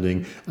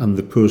understanding and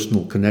the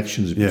personal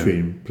connections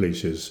between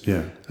places.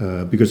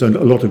 Because a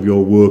lot of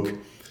your work,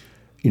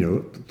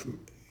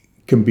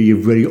 can be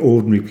in very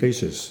ordinary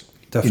places.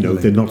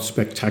 Definitely. They're not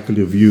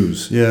spectacular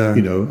views.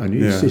 And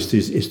it's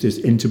this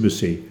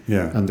intimacy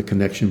and the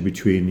connection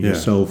between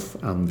yourself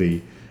and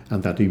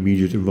that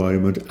immediate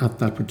environment at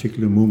that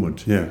particular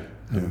moment. I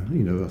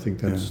think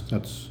that's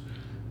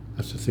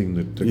the thing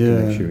that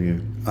connects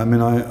you. I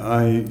mean,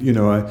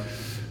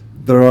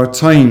 there are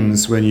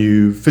times when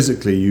you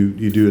physically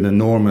you do an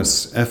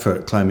enormous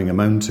effort climbing a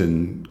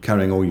mountain,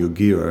 carrying all your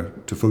gear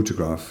to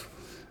photograph,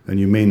 and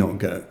you may not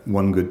get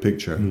one good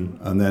picture.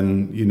 And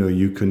then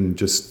you can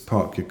just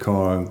park your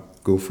car,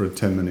 go for a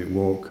 10-minute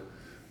walk,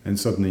 and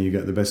suddenly you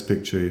get the best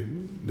picture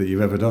that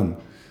you've ever done.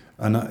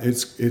 And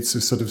it's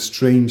a sort of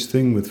strange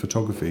thing with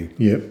photography,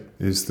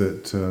 is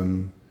that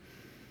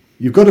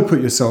you've got to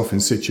put yourself in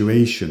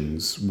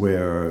situations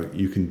where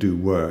you can do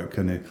work.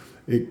 And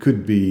it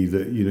could be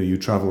that, you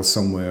travel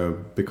somewhere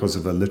because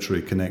of a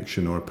literary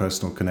connection or a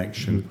personal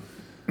connection.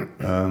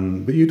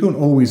 But you don't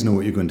always know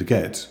what you're going to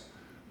get.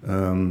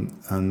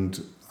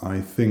 And I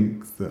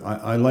think that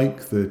I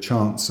like the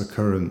chance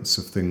occurrence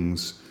of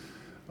things.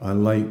 I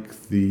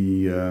like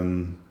the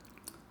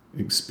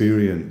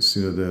experience,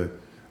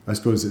 I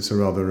suppose it's a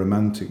rather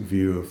romantic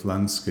view of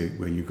landscape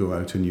where you go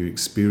out and you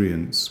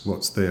experience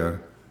what's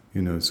there,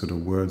 sort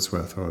of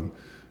Wordsworth or,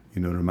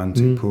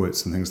 romantic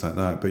poets and things like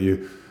that. But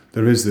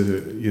there is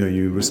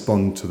you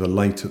respond to the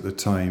light at the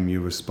time,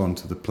 you respond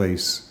to the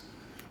place.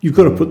 You've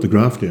got to put the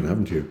graft in,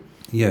 haven't you?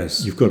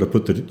 Yes. You've got to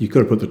put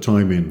the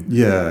time in.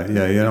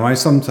 Yeah. I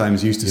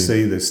sometimes used to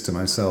say this to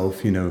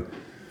myself,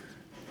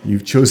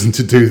 you've chosen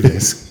to do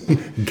this.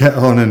 Get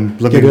on and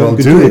bloody well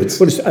do it.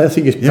 Well, I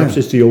think perhaps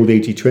it's the old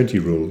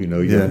 80-20 rule.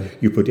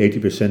 You put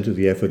 80% of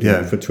the effort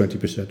in for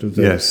 20% of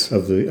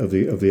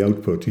the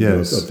output,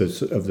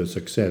 of the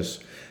success.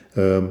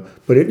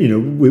 But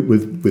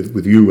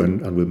with you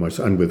and with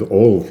myself and with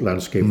all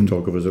landscape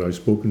photographers that I've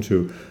spoken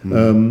to,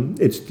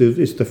 it's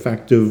the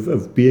fact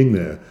of being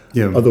there.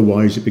 Yeah.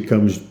 Otherwise, it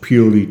becomes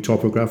purely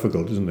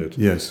topographical, doesn't it?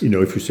 Yes.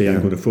 If you say I'm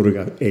going to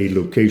photograph a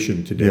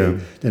location today,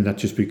 then that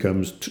just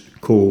becomes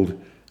cold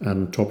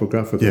and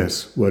topographical.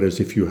 Yes. Whereas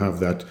if you have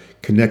that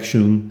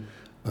connection,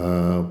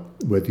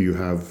 whether you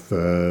have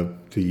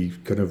the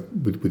kind of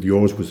with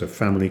yours was a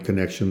family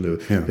connection,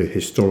 the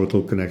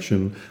historical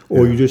connection,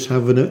 or you just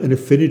have an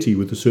affinity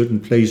with a certain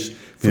place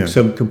for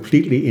some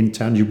completely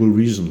intangible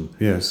reason.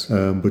 Yes.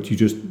 But you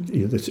just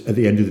at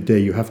the end of the day,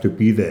 you have to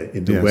be there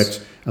in the wet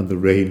and the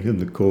rain and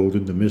the cold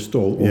and the mist,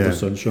 all the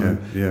sunshine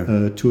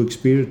to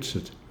experience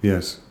it.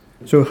 Yes.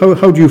 So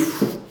how do you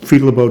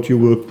feel about your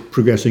work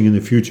progressing in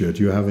the future?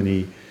 Do you have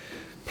any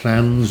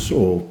plans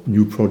or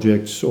new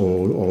projects,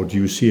 or do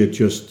you see it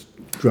just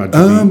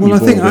gradually evolving? I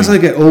think as I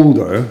get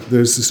older,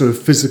 there's the sort of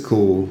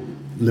physical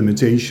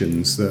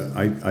limitations that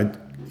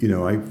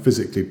I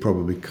physically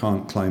probably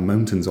can't climb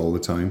mountains all the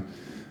time.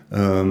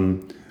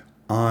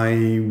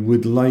 I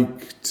would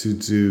like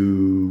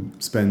to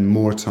spend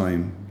more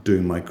time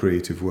doing my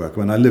creative work.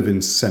 When I live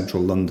in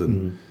central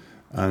London,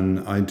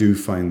 and I do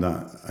find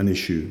that an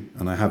issue,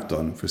 and I have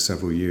done for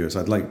several years.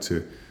 I'd like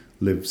to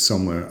live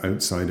somewhere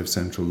outside of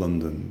central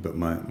London, but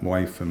my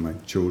wife and my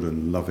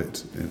children love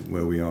it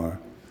where we are.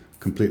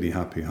 Completely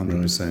happy,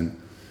 100%. Right.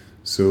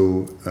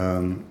 So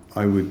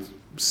I would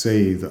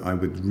say that I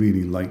would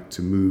really like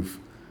to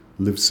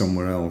live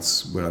somewhere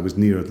else where I was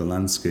nearer the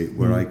landscape,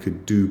 where I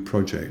could do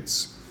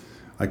projects.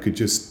 I could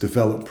just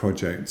develop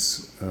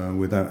projects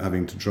without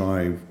having to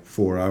drive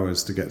 4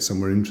 hours to get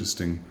somewhere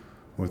interesting,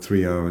 or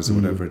 3 hours, or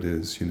whatever it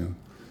is,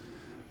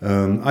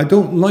 I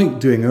don't like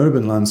doing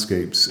urban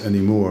landscapes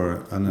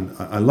anymore, and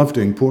I love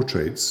doing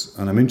portraits,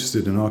 and I'm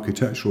interested in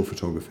architectural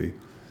photography,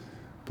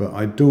 but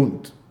I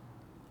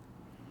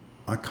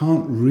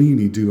can't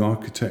really do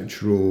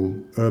architectural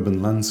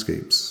urban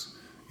landscapes.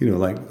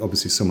 Like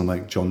obviously someone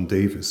like John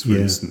Davis, for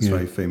instance,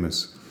 very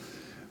famous.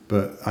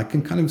 But I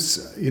can kind of,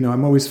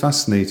 I'm always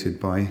fascinated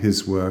by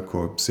his work,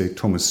 or say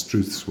Thomas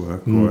Struth's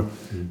work, or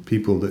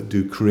people that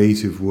do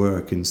creative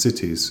work in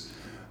cities.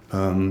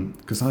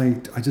 Because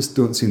I just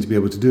don't seem to be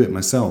able to do it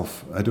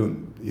myself. I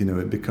don't,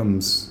 it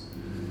becomes,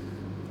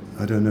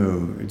 I don't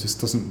know, it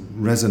just doesn't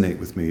resonate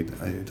with me.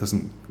 It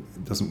doesn't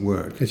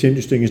work. It's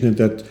interesting, isn't it,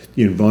 that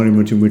the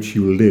environment in which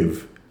you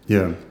live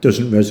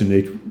doesn't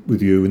resonate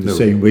with you in the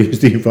same way as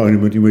the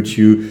environment in which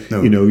you're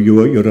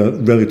a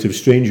relative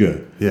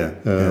stranger.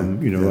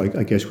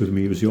 I guess with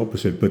me it was the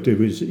opposite, but it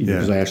was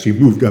because I actually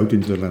moved out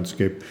into the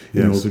landscape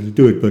in order to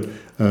do it. But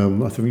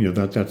I think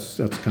that's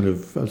kind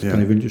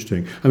of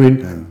interesting. I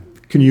mean,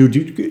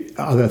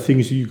 are there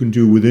things that you can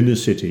do within a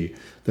city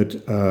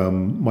that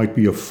might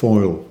be a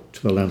foil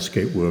to the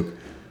landscape work?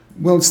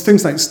 Well, it's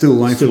things like still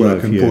life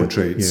work and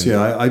portraits.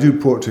 I do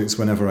portraits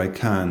whenever I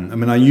can. I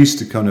mean, I used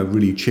to kind of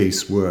really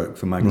chase work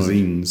for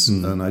magazines,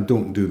 and I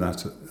don't do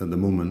that at the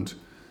moment.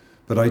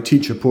 But I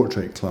teach a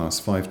portrait class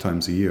 5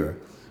 times a year,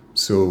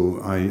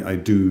 so I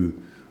do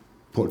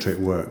portrait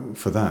work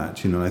for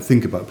that. I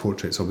think about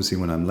portraits obviously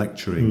when I'm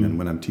lecturing and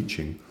when I'm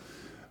teaching.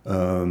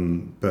 I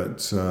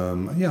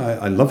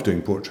love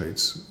doing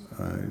portraits.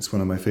 It's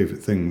one of my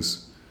favourite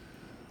things.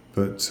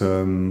 But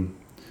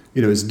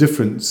it's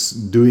different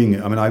doing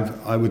it. I mean,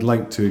 I would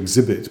like to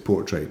exhibit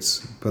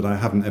portraits, but I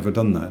haven't ever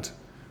done that.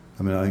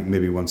 I mean, I think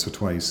maybe once or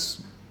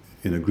twice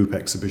in a group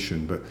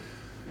exhibition, but,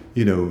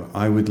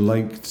 I would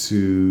like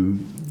to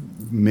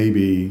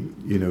maybe,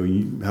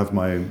 have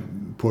my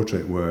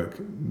portrait work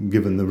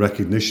given the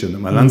recognition that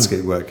my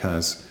landscape work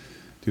has.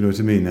 Do you know what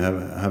I mean?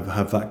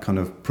 Have that kind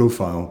of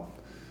profile.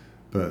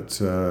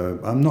 But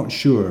I'm not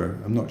sure.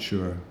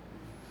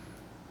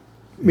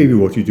 Maybe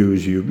what you do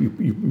is you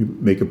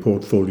make a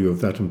portfolio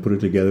of that and put it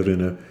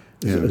together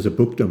as a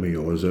book dummy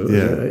or as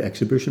an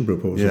exhibition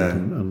proposal. Yeah.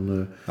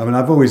 I mean,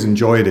 I've always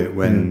enjoyed it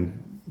when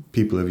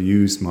people have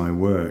used my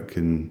work,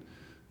 and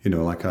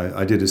like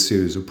I did a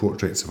series of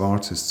portraits of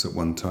artists at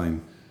one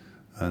time,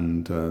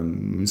 and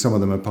some of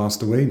them have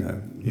passed away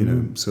now.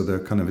 So they're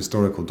kind of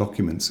historical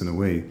documents in a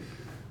way.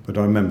 But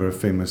I remember a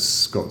famous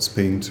Scots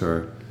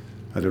painter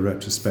had a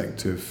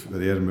retrospective at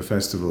the Edinburgh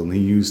Festival, and he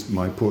used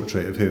my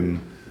portrait of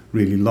him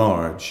really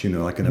large,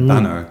 like in a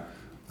banner,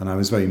 and I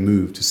was very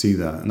moved to see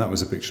that. And that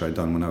was a picture I'd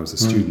done when I was a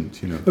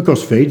student. Of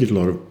course, Faye did a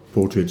lot of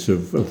portraits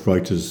of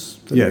writers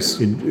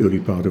in the early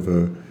part of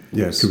her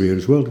career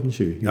as well, didn't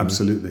she?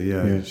 Absolutely,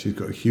 yeah. She's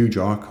got a huge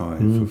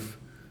archive of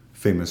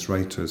famous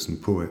writers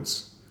and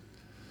poets.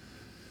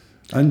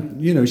 And,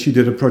 she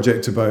did a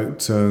project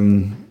about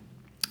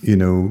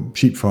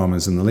sheep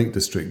farmers in the Lake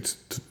District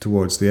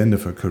towards the end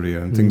of her career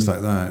and things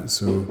like that.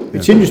 So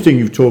it's interesting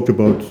you've talked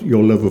about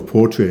your love of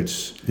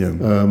portraits. I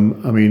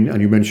mean,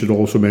 and you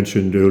also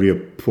mentioned earlier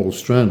Paul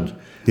Strand.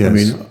 Yes. I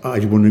mean, I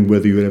was wondering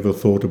whether you had ever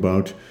thought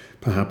about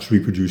perhaps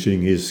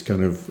reproducing his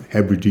kind of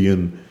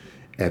Hebridean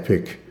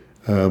epic.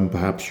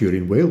 Perhaps you're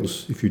in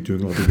Wales, if you're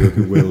doing a lot of work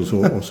in Wales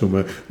or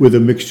somewhere, with a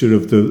mixture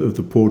of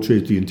the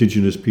portrait, the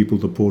indigenous people,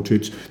 the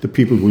portraits, the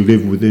people who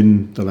live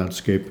within the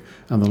landscape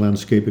and the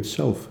landscape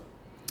itself.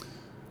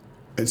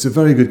 It's a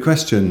very good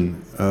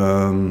question.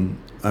 I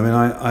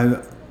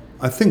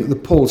think the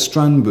Paul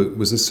Strand book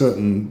was a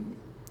certain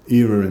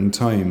era in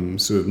time,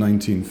 sort of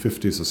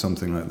 1950s or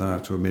something like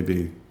that, or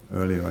maybe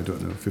earlier, I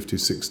don't know,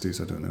 50s, 60s,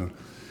 I don't know.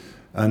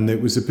 And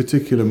it was a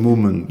particular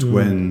moment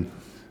when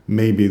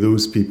maybe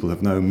those people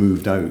have now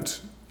moved out,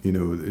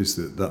 is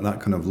that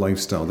kind of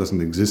lifestyle doesn't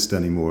exist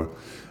anymore.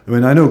 I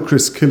mean, I know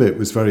Chris Killett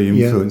was very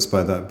influenced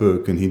by that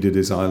book, and he did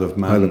his Isle of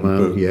Man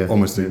book,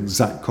 almost an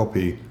exact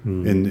copy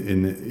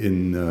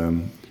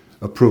in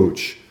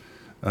approach.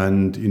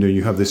 And,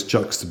 you have this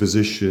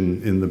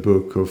juxtaposition in the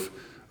book of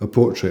a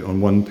portrait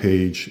on one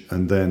page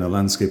and then a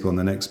landscape on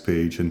the next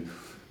page. And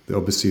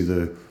obviously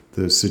the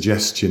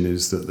suggestion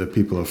is that the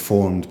people are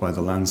formed by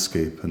the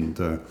landscape, and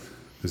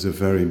there's a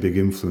very big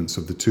influence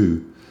of the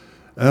two.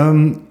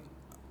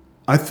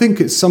 I think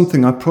it's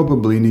something I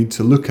probably need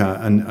to look at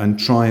and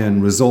try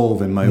and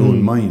resolve in my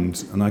own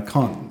mind. And I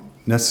can't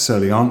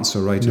necessarily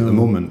answer at the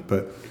moment.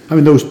 But I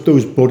mean,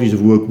 those bodies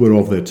of work were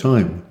of their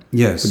time.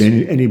 Yes. But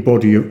any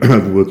body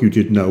of work you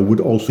did now would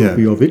also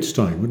be of its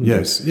time, wouldn't it?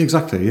 Yes,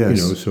 exactly,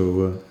 yes.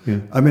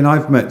 I mean,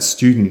 I've met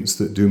students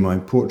that do my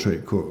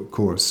portrait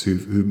course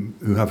who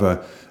have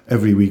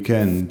every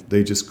weekend,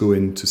 they just go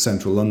into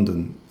central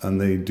London and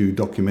they do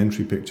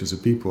documentary pictures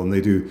of people, and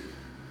they do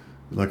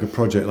like a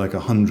project like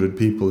 100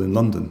 people in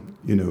London,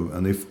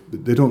 and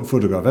they don't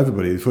photograph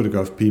everybody, they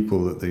photograph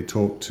people that they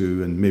talk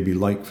to and maybe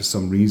like for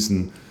some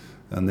reason,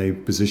 and they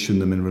position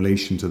them in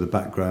relation to the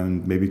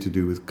background, maybe to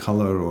do with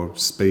colour or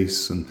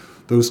space and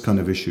those kind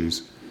of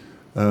issues.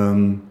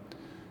 I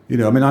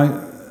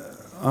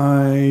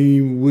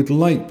would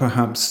like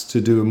perhaps to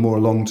do a more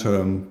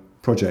long-term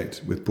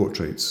project with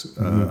portraits.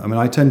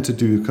 I tend to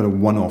do kind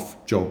of one-off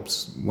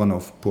jobs,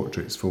 one-off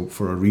portraits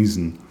for a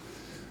reason.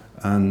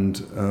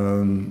 And,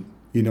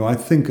 I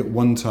think at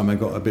one time I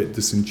got a bit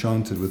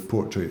disenchanted with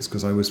portraits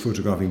because I was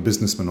photographing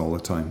businessmen all the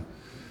time.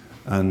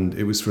 And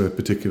it was for a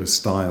particular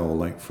style,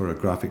 like for a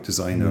graphic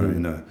designer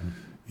in a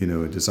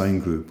design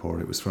group,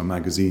 or it was for a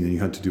magazine, and you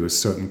had to do a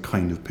certain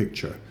kind of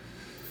picture.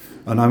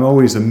 And I'm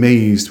always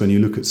amazed when you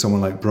look at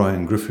someone like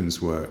Brian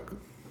Griffin's work,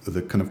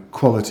 the kind of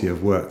quality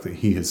of work that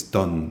he has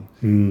done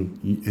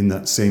in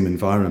that same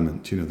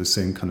environment, the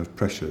same kind of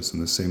pressures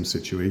and the same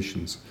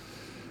situations.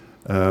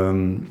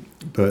 Every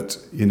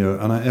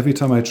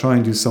time I try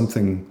and do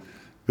something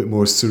a bit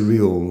more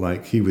surreal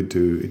like he would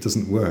do, it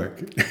doesn't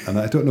work. And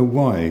I don't know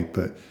why,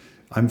 but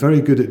I'm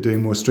very good at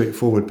doing more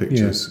straightforward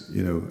pictures,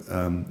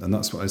 and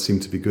that's what I seem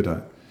to be good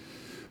at.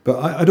 But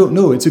I don't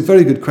know. It's a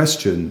very good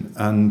question,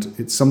 and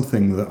it's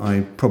something that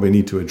I probably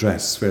need to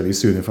address fairly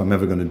soon if I'm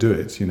ever going to do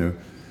it,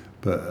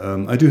 But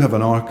I do have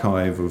an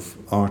archive of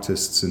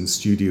artists and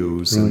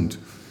studios and,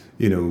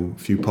 a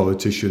few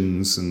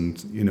politicians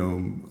and,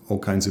 all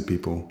kinds of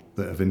people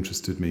that have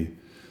interested me.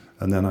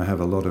 And then I have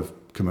a lot of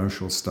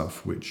commercial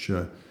stuff, which,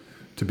 to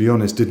be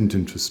honest, didn't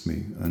interest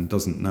me and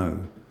doesn't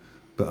now.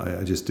 But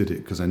I just did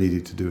it because I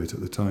needed to do it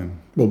at the time.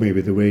 Well, maybe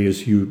the way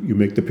is you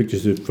make the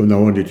pictures that from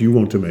now on that you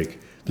want to make.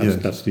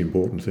 That's the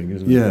important thing,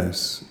 isn't it?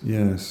 Yes,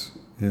 yeah.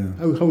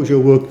 How was your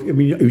work? I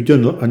mean, I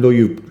know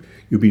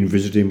you've been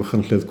visiting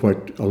Machynlleth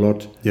quite a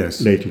lot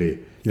lately.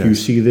 Yes. Do you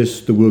see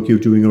the work you're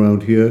doing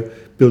around here,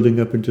 building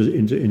up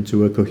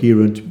into a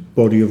coherent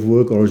body of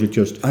work, or is it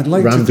just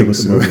random at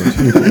the moment?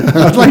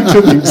 I'd like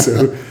to think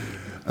so.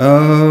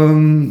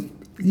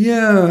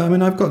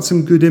 I've got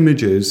some good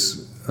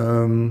images.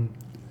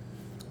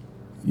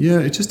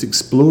 It's just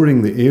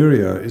exploring the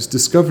area. It's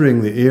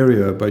discovering the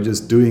area by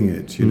just doing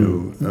it,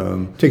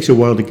 It takes a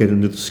while to get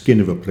into the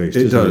skin of a place,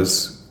 It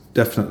does,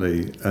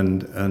 definitely.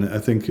 And I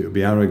think it would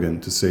be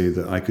arrogant to say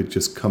that I could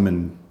just come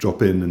and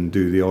drop in and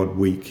do the odd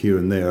week here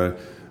and there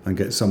and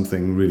get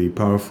something really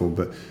powerful.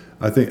 But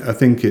I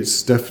think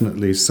it's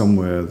definitely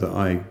somewhere that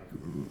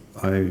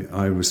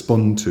I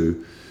respond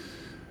to.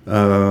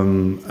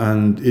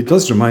 And it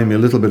does remind me a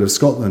little bit of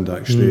Scotland,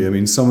 actually. I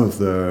mean, some of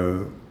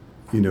the...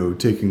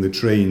 taking the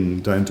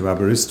train down to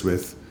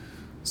Aberystwyth,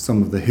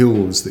 some of the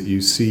hills that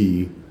you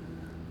see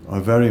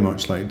are very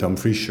much like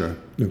Dumfriesshire.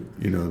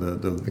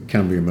 The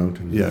Cambrian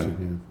Mountains.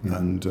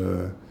 And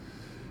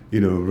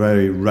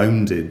very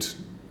rounded,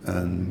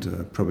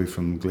 and probably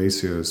from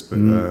glaciers, but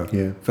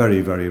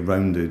very, very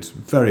rounded,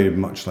 very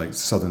much like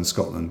southern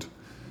Scotland.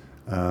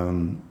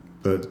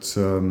 It's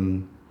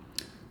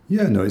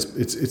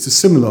a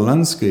similar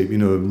landscape.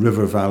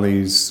 River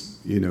valleys,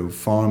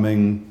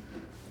 farming.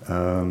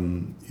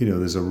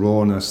 There's a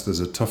rawness, there's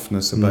a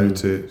toughness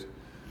about it.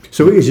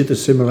 So is it the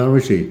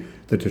similarity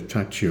that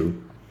attracts you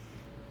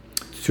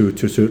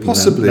to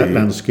certain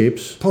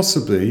landscapes?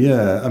 Possibly,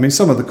 yeah. I mean,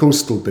 some of the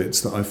coastal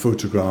bits that I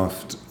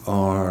photographed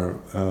are,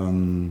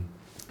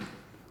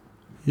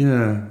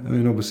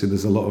 obviously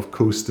there's a lot of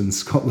coast in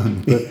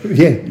Scotland, but,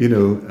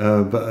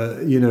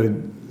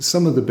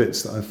 some of the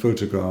bits that I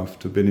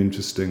photographed have been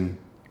interesting.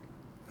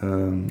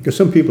 Because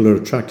some people are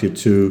attracted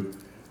to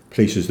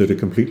places that are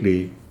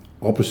completely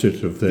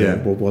opposite of their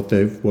what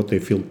they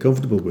feel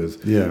comfortable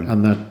with,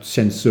 and that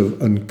sense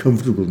of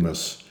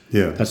uncomfortableness,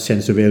 that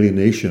sense of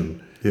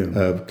alienation,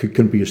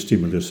 can be a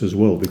stimulus as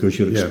well, because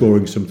you're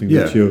exploring something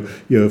that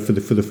you're for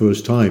the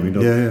first time. You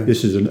know,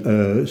 this is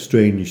a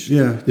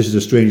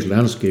strange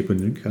landscape,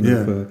 and kind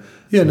of.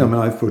 No, I mean,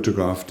 I've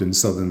photographed in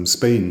southern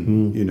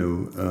Spain, you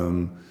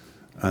know,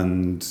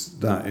 and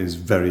that is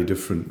very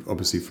different,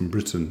 obviously, from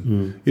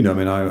Britain. You know, I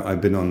mean,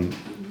 I've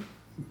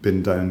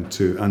been down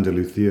to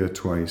Andalusia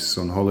twice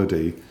on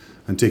holiday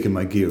and taken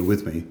my gear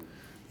with me,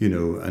 you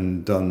know,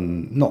 and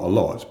done, not a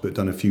lot, but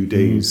done a few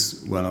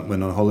days when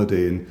on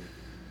holiday. And,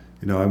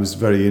 you know, I was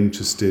very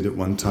interested at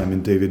one time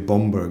in David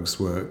Bomberg's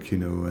work, you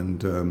know,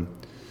 and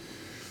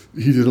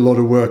he did a lot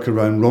of work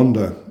around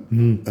Ronda.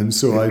 And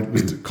so I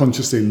was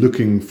consciously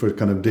looking for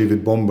kind of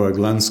David Bomberg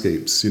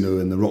landscapes, you know,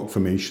 in the rock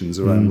formations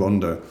around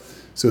Ronda.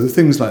 So the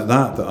things like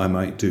that I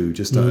might do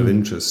just out of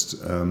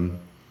interest.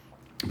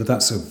 But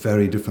that's a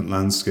very different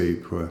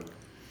landscape where,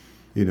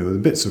 you know, the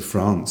bits of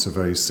France are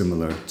very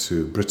similar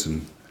to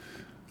Britain.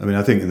 I mean,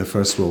 I think in the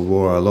First World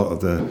War,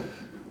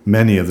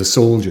 many of the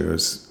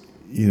soldiers,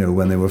 you know,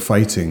 when they were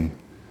fighting,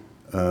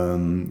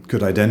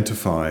 could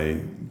identify,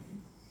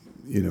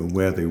 you know,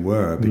 where they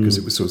were, because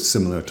it was so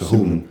similar to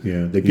home.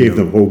 Yeah, they gave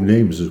them home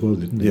names as well,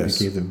 didn't they? Yes.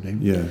 They gave them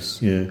names. Yes.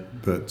 Yeah.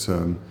 But,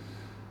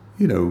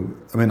 you know,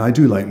 I mean, I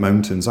do like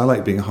mountains. I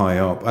like being high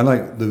up. I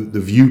like the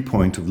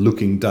viewpoint of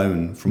looking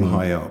down from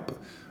high up.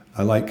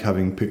 I like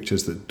having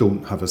pictures that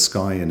don't have a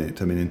sky in it.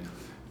 I mean, in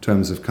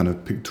terms of kind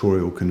of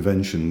pictorial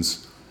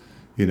conventions,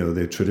 you know,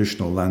 the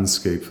traditional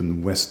landscape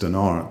and Western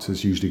art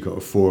has usually got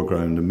a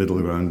foreground, a middle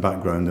ground,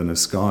 background, and a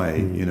sky,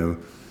 you know.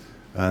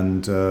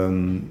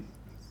 And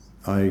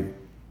I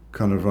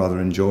kind of rather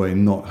enjoy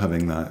not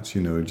having that, you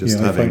know, just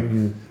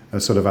having a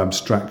sort of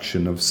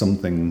abstraction of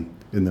something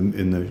in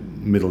the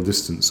middle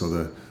distance or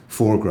the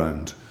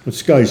foreground. But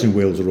skies in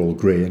Wales are all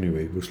grey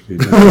anyway, mostly.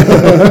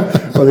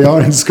 Well, they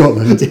are in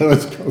Scotland. They are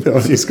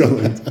in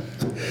Scotland.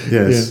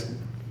 Yes. Yeah.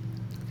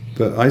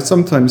 But I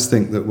sometimes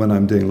think that when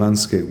I'm doing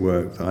landscape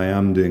work, I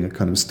am doing a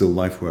kind of still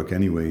life work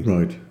anyway.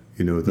 Right.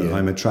 You know, that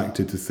I'm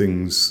attracted to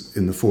things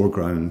in the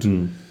foreground.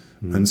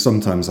 And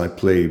sometimes I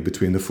play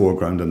between the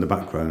foreground and the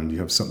background. You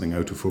have something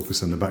out of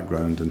focus in the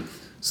background and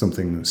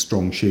something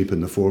strong shape in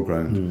the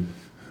foreground.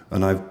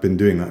 And I've been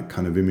doing that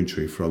kind of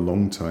imagery for a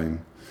long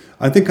time.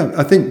 I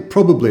think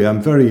probably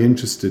I'm very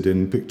interested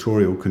in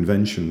pictorial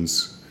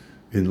conventions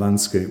in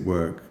landscape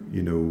work,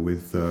 you know,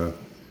 with,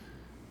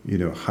 you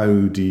know, how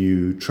do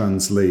you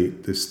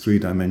translate this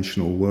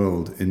three-dimensional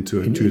world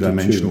into a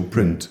two-dimensional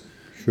print?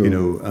 Yeah. Sure. You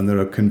know, and there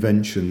are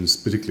conventions,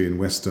 particularly in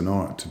Western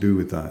art, to do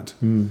with that.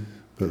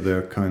 But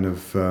they're kind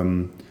of,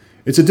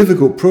 it's a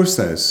difficult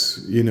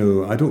process, you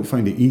know. I don't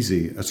find it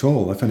easy at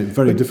all. I find it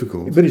very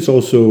difficult. But it's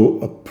also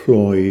a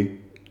ploy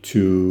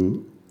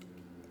to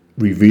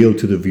reveal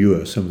to the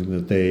viewer something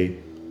that they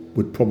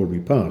would probably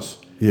pass.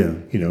 Yeah,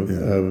 you know,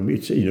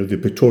 it's, you know, the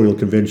pictorial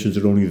conventions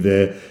are only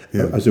there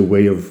as a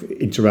way of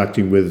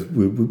interacting with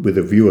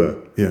the viewer.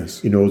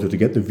 Yes, in order to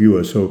get the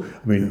viewer. So,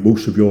 I mean,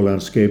 most of your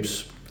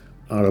landscapes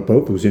are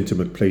about those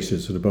intimate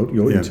places and about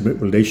your intimate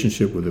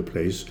relationship with the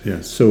place.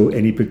 Yes. So,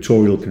 any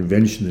pictorial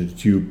convention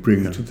that you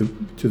bring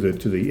to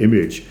the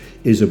image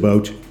is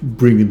about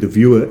bringing the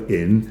viewer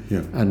in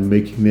and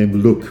making them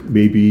look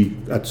maybe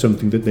at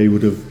something that they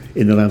would have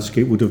in the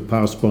landscape would have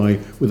passed by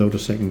without a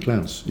second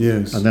glance.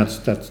 Yes. And that's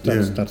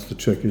the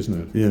trick,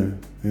 isn't it?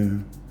 Yeah.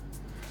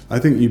 I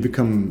think you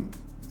become.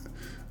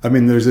 I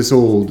mean, there's this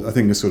old, I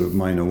think a sort of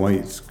Minor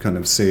White kind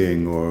of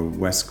saying, or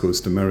West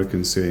Coast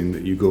American saying,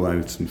 that you go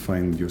out and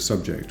find your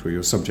subject, or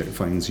your subject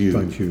finds you.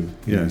 Finds you.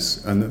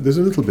 Yes, and there's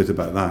a little bit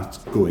about that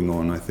going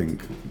on, I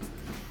think.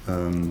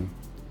 Well,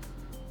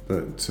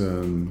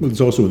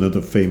 there's also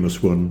another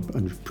famous one,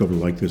 and you probably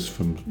like this,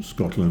 from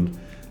Scotland.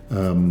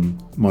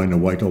 Minor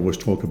White always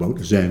talked about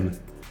Zen.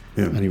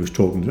 Yeah. And he was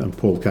talking, and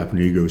Paul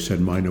Caponigo said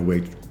Minor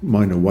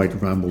White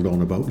rambled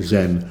on about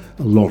Zen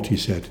a lot, he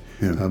said.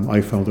 Yeah. I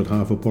found that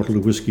half a bottle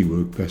of whiskey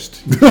worked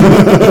best.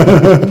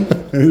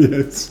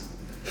 Yes.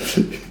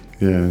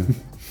 Yeah.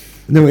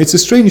 No, it's a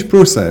strange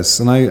process,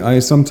 and I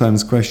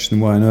sometimes question,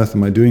 why on earth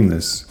am I doing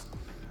this?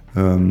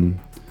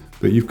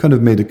 But you've kind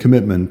of made a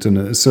commitment, and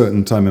at a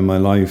certain time in my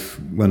life,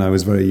 when I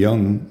was very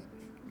young,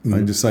 I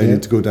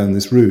decided to go down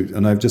this route,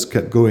 and I've just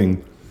kept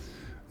going.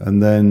 And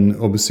then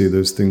obviously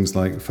there's things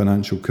like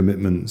financial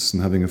commitments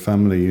and having a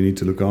family. You need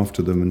to look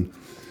after them, and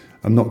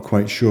I'm not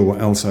quite sure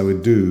what else I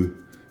would do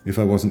if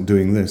I wasn't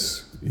doing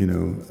this, you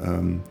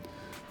know.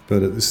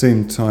 But at the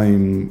same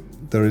time,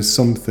 there is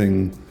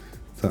something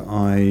that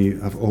I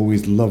have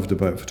always loved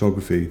about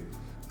photography,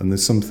 and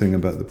there's something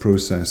about the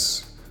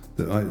process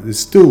that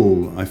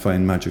I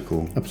find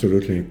magical.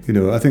 Absolutely. You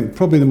know, I think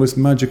probably the most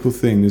magical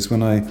thing is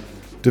when I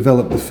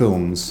develop the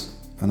films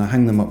and I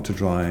hang them up to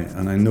dry,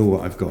 and I know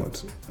what I've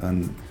got,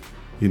 and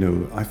you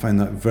know, I find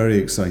that very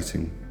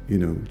exciting. You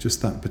know,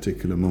 just that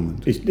particular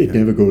moment. It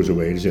never goes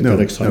away, is it? No,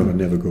 that excitement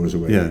never goes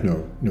away. Yeah.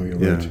 No, you're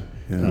right.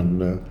 Yeah.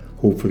 And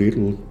hopefully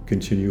it'll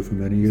continue for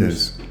many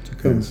years Yes. to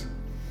come. Yes.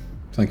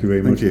 Thank you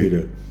very Thank much, you.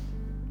 Peter.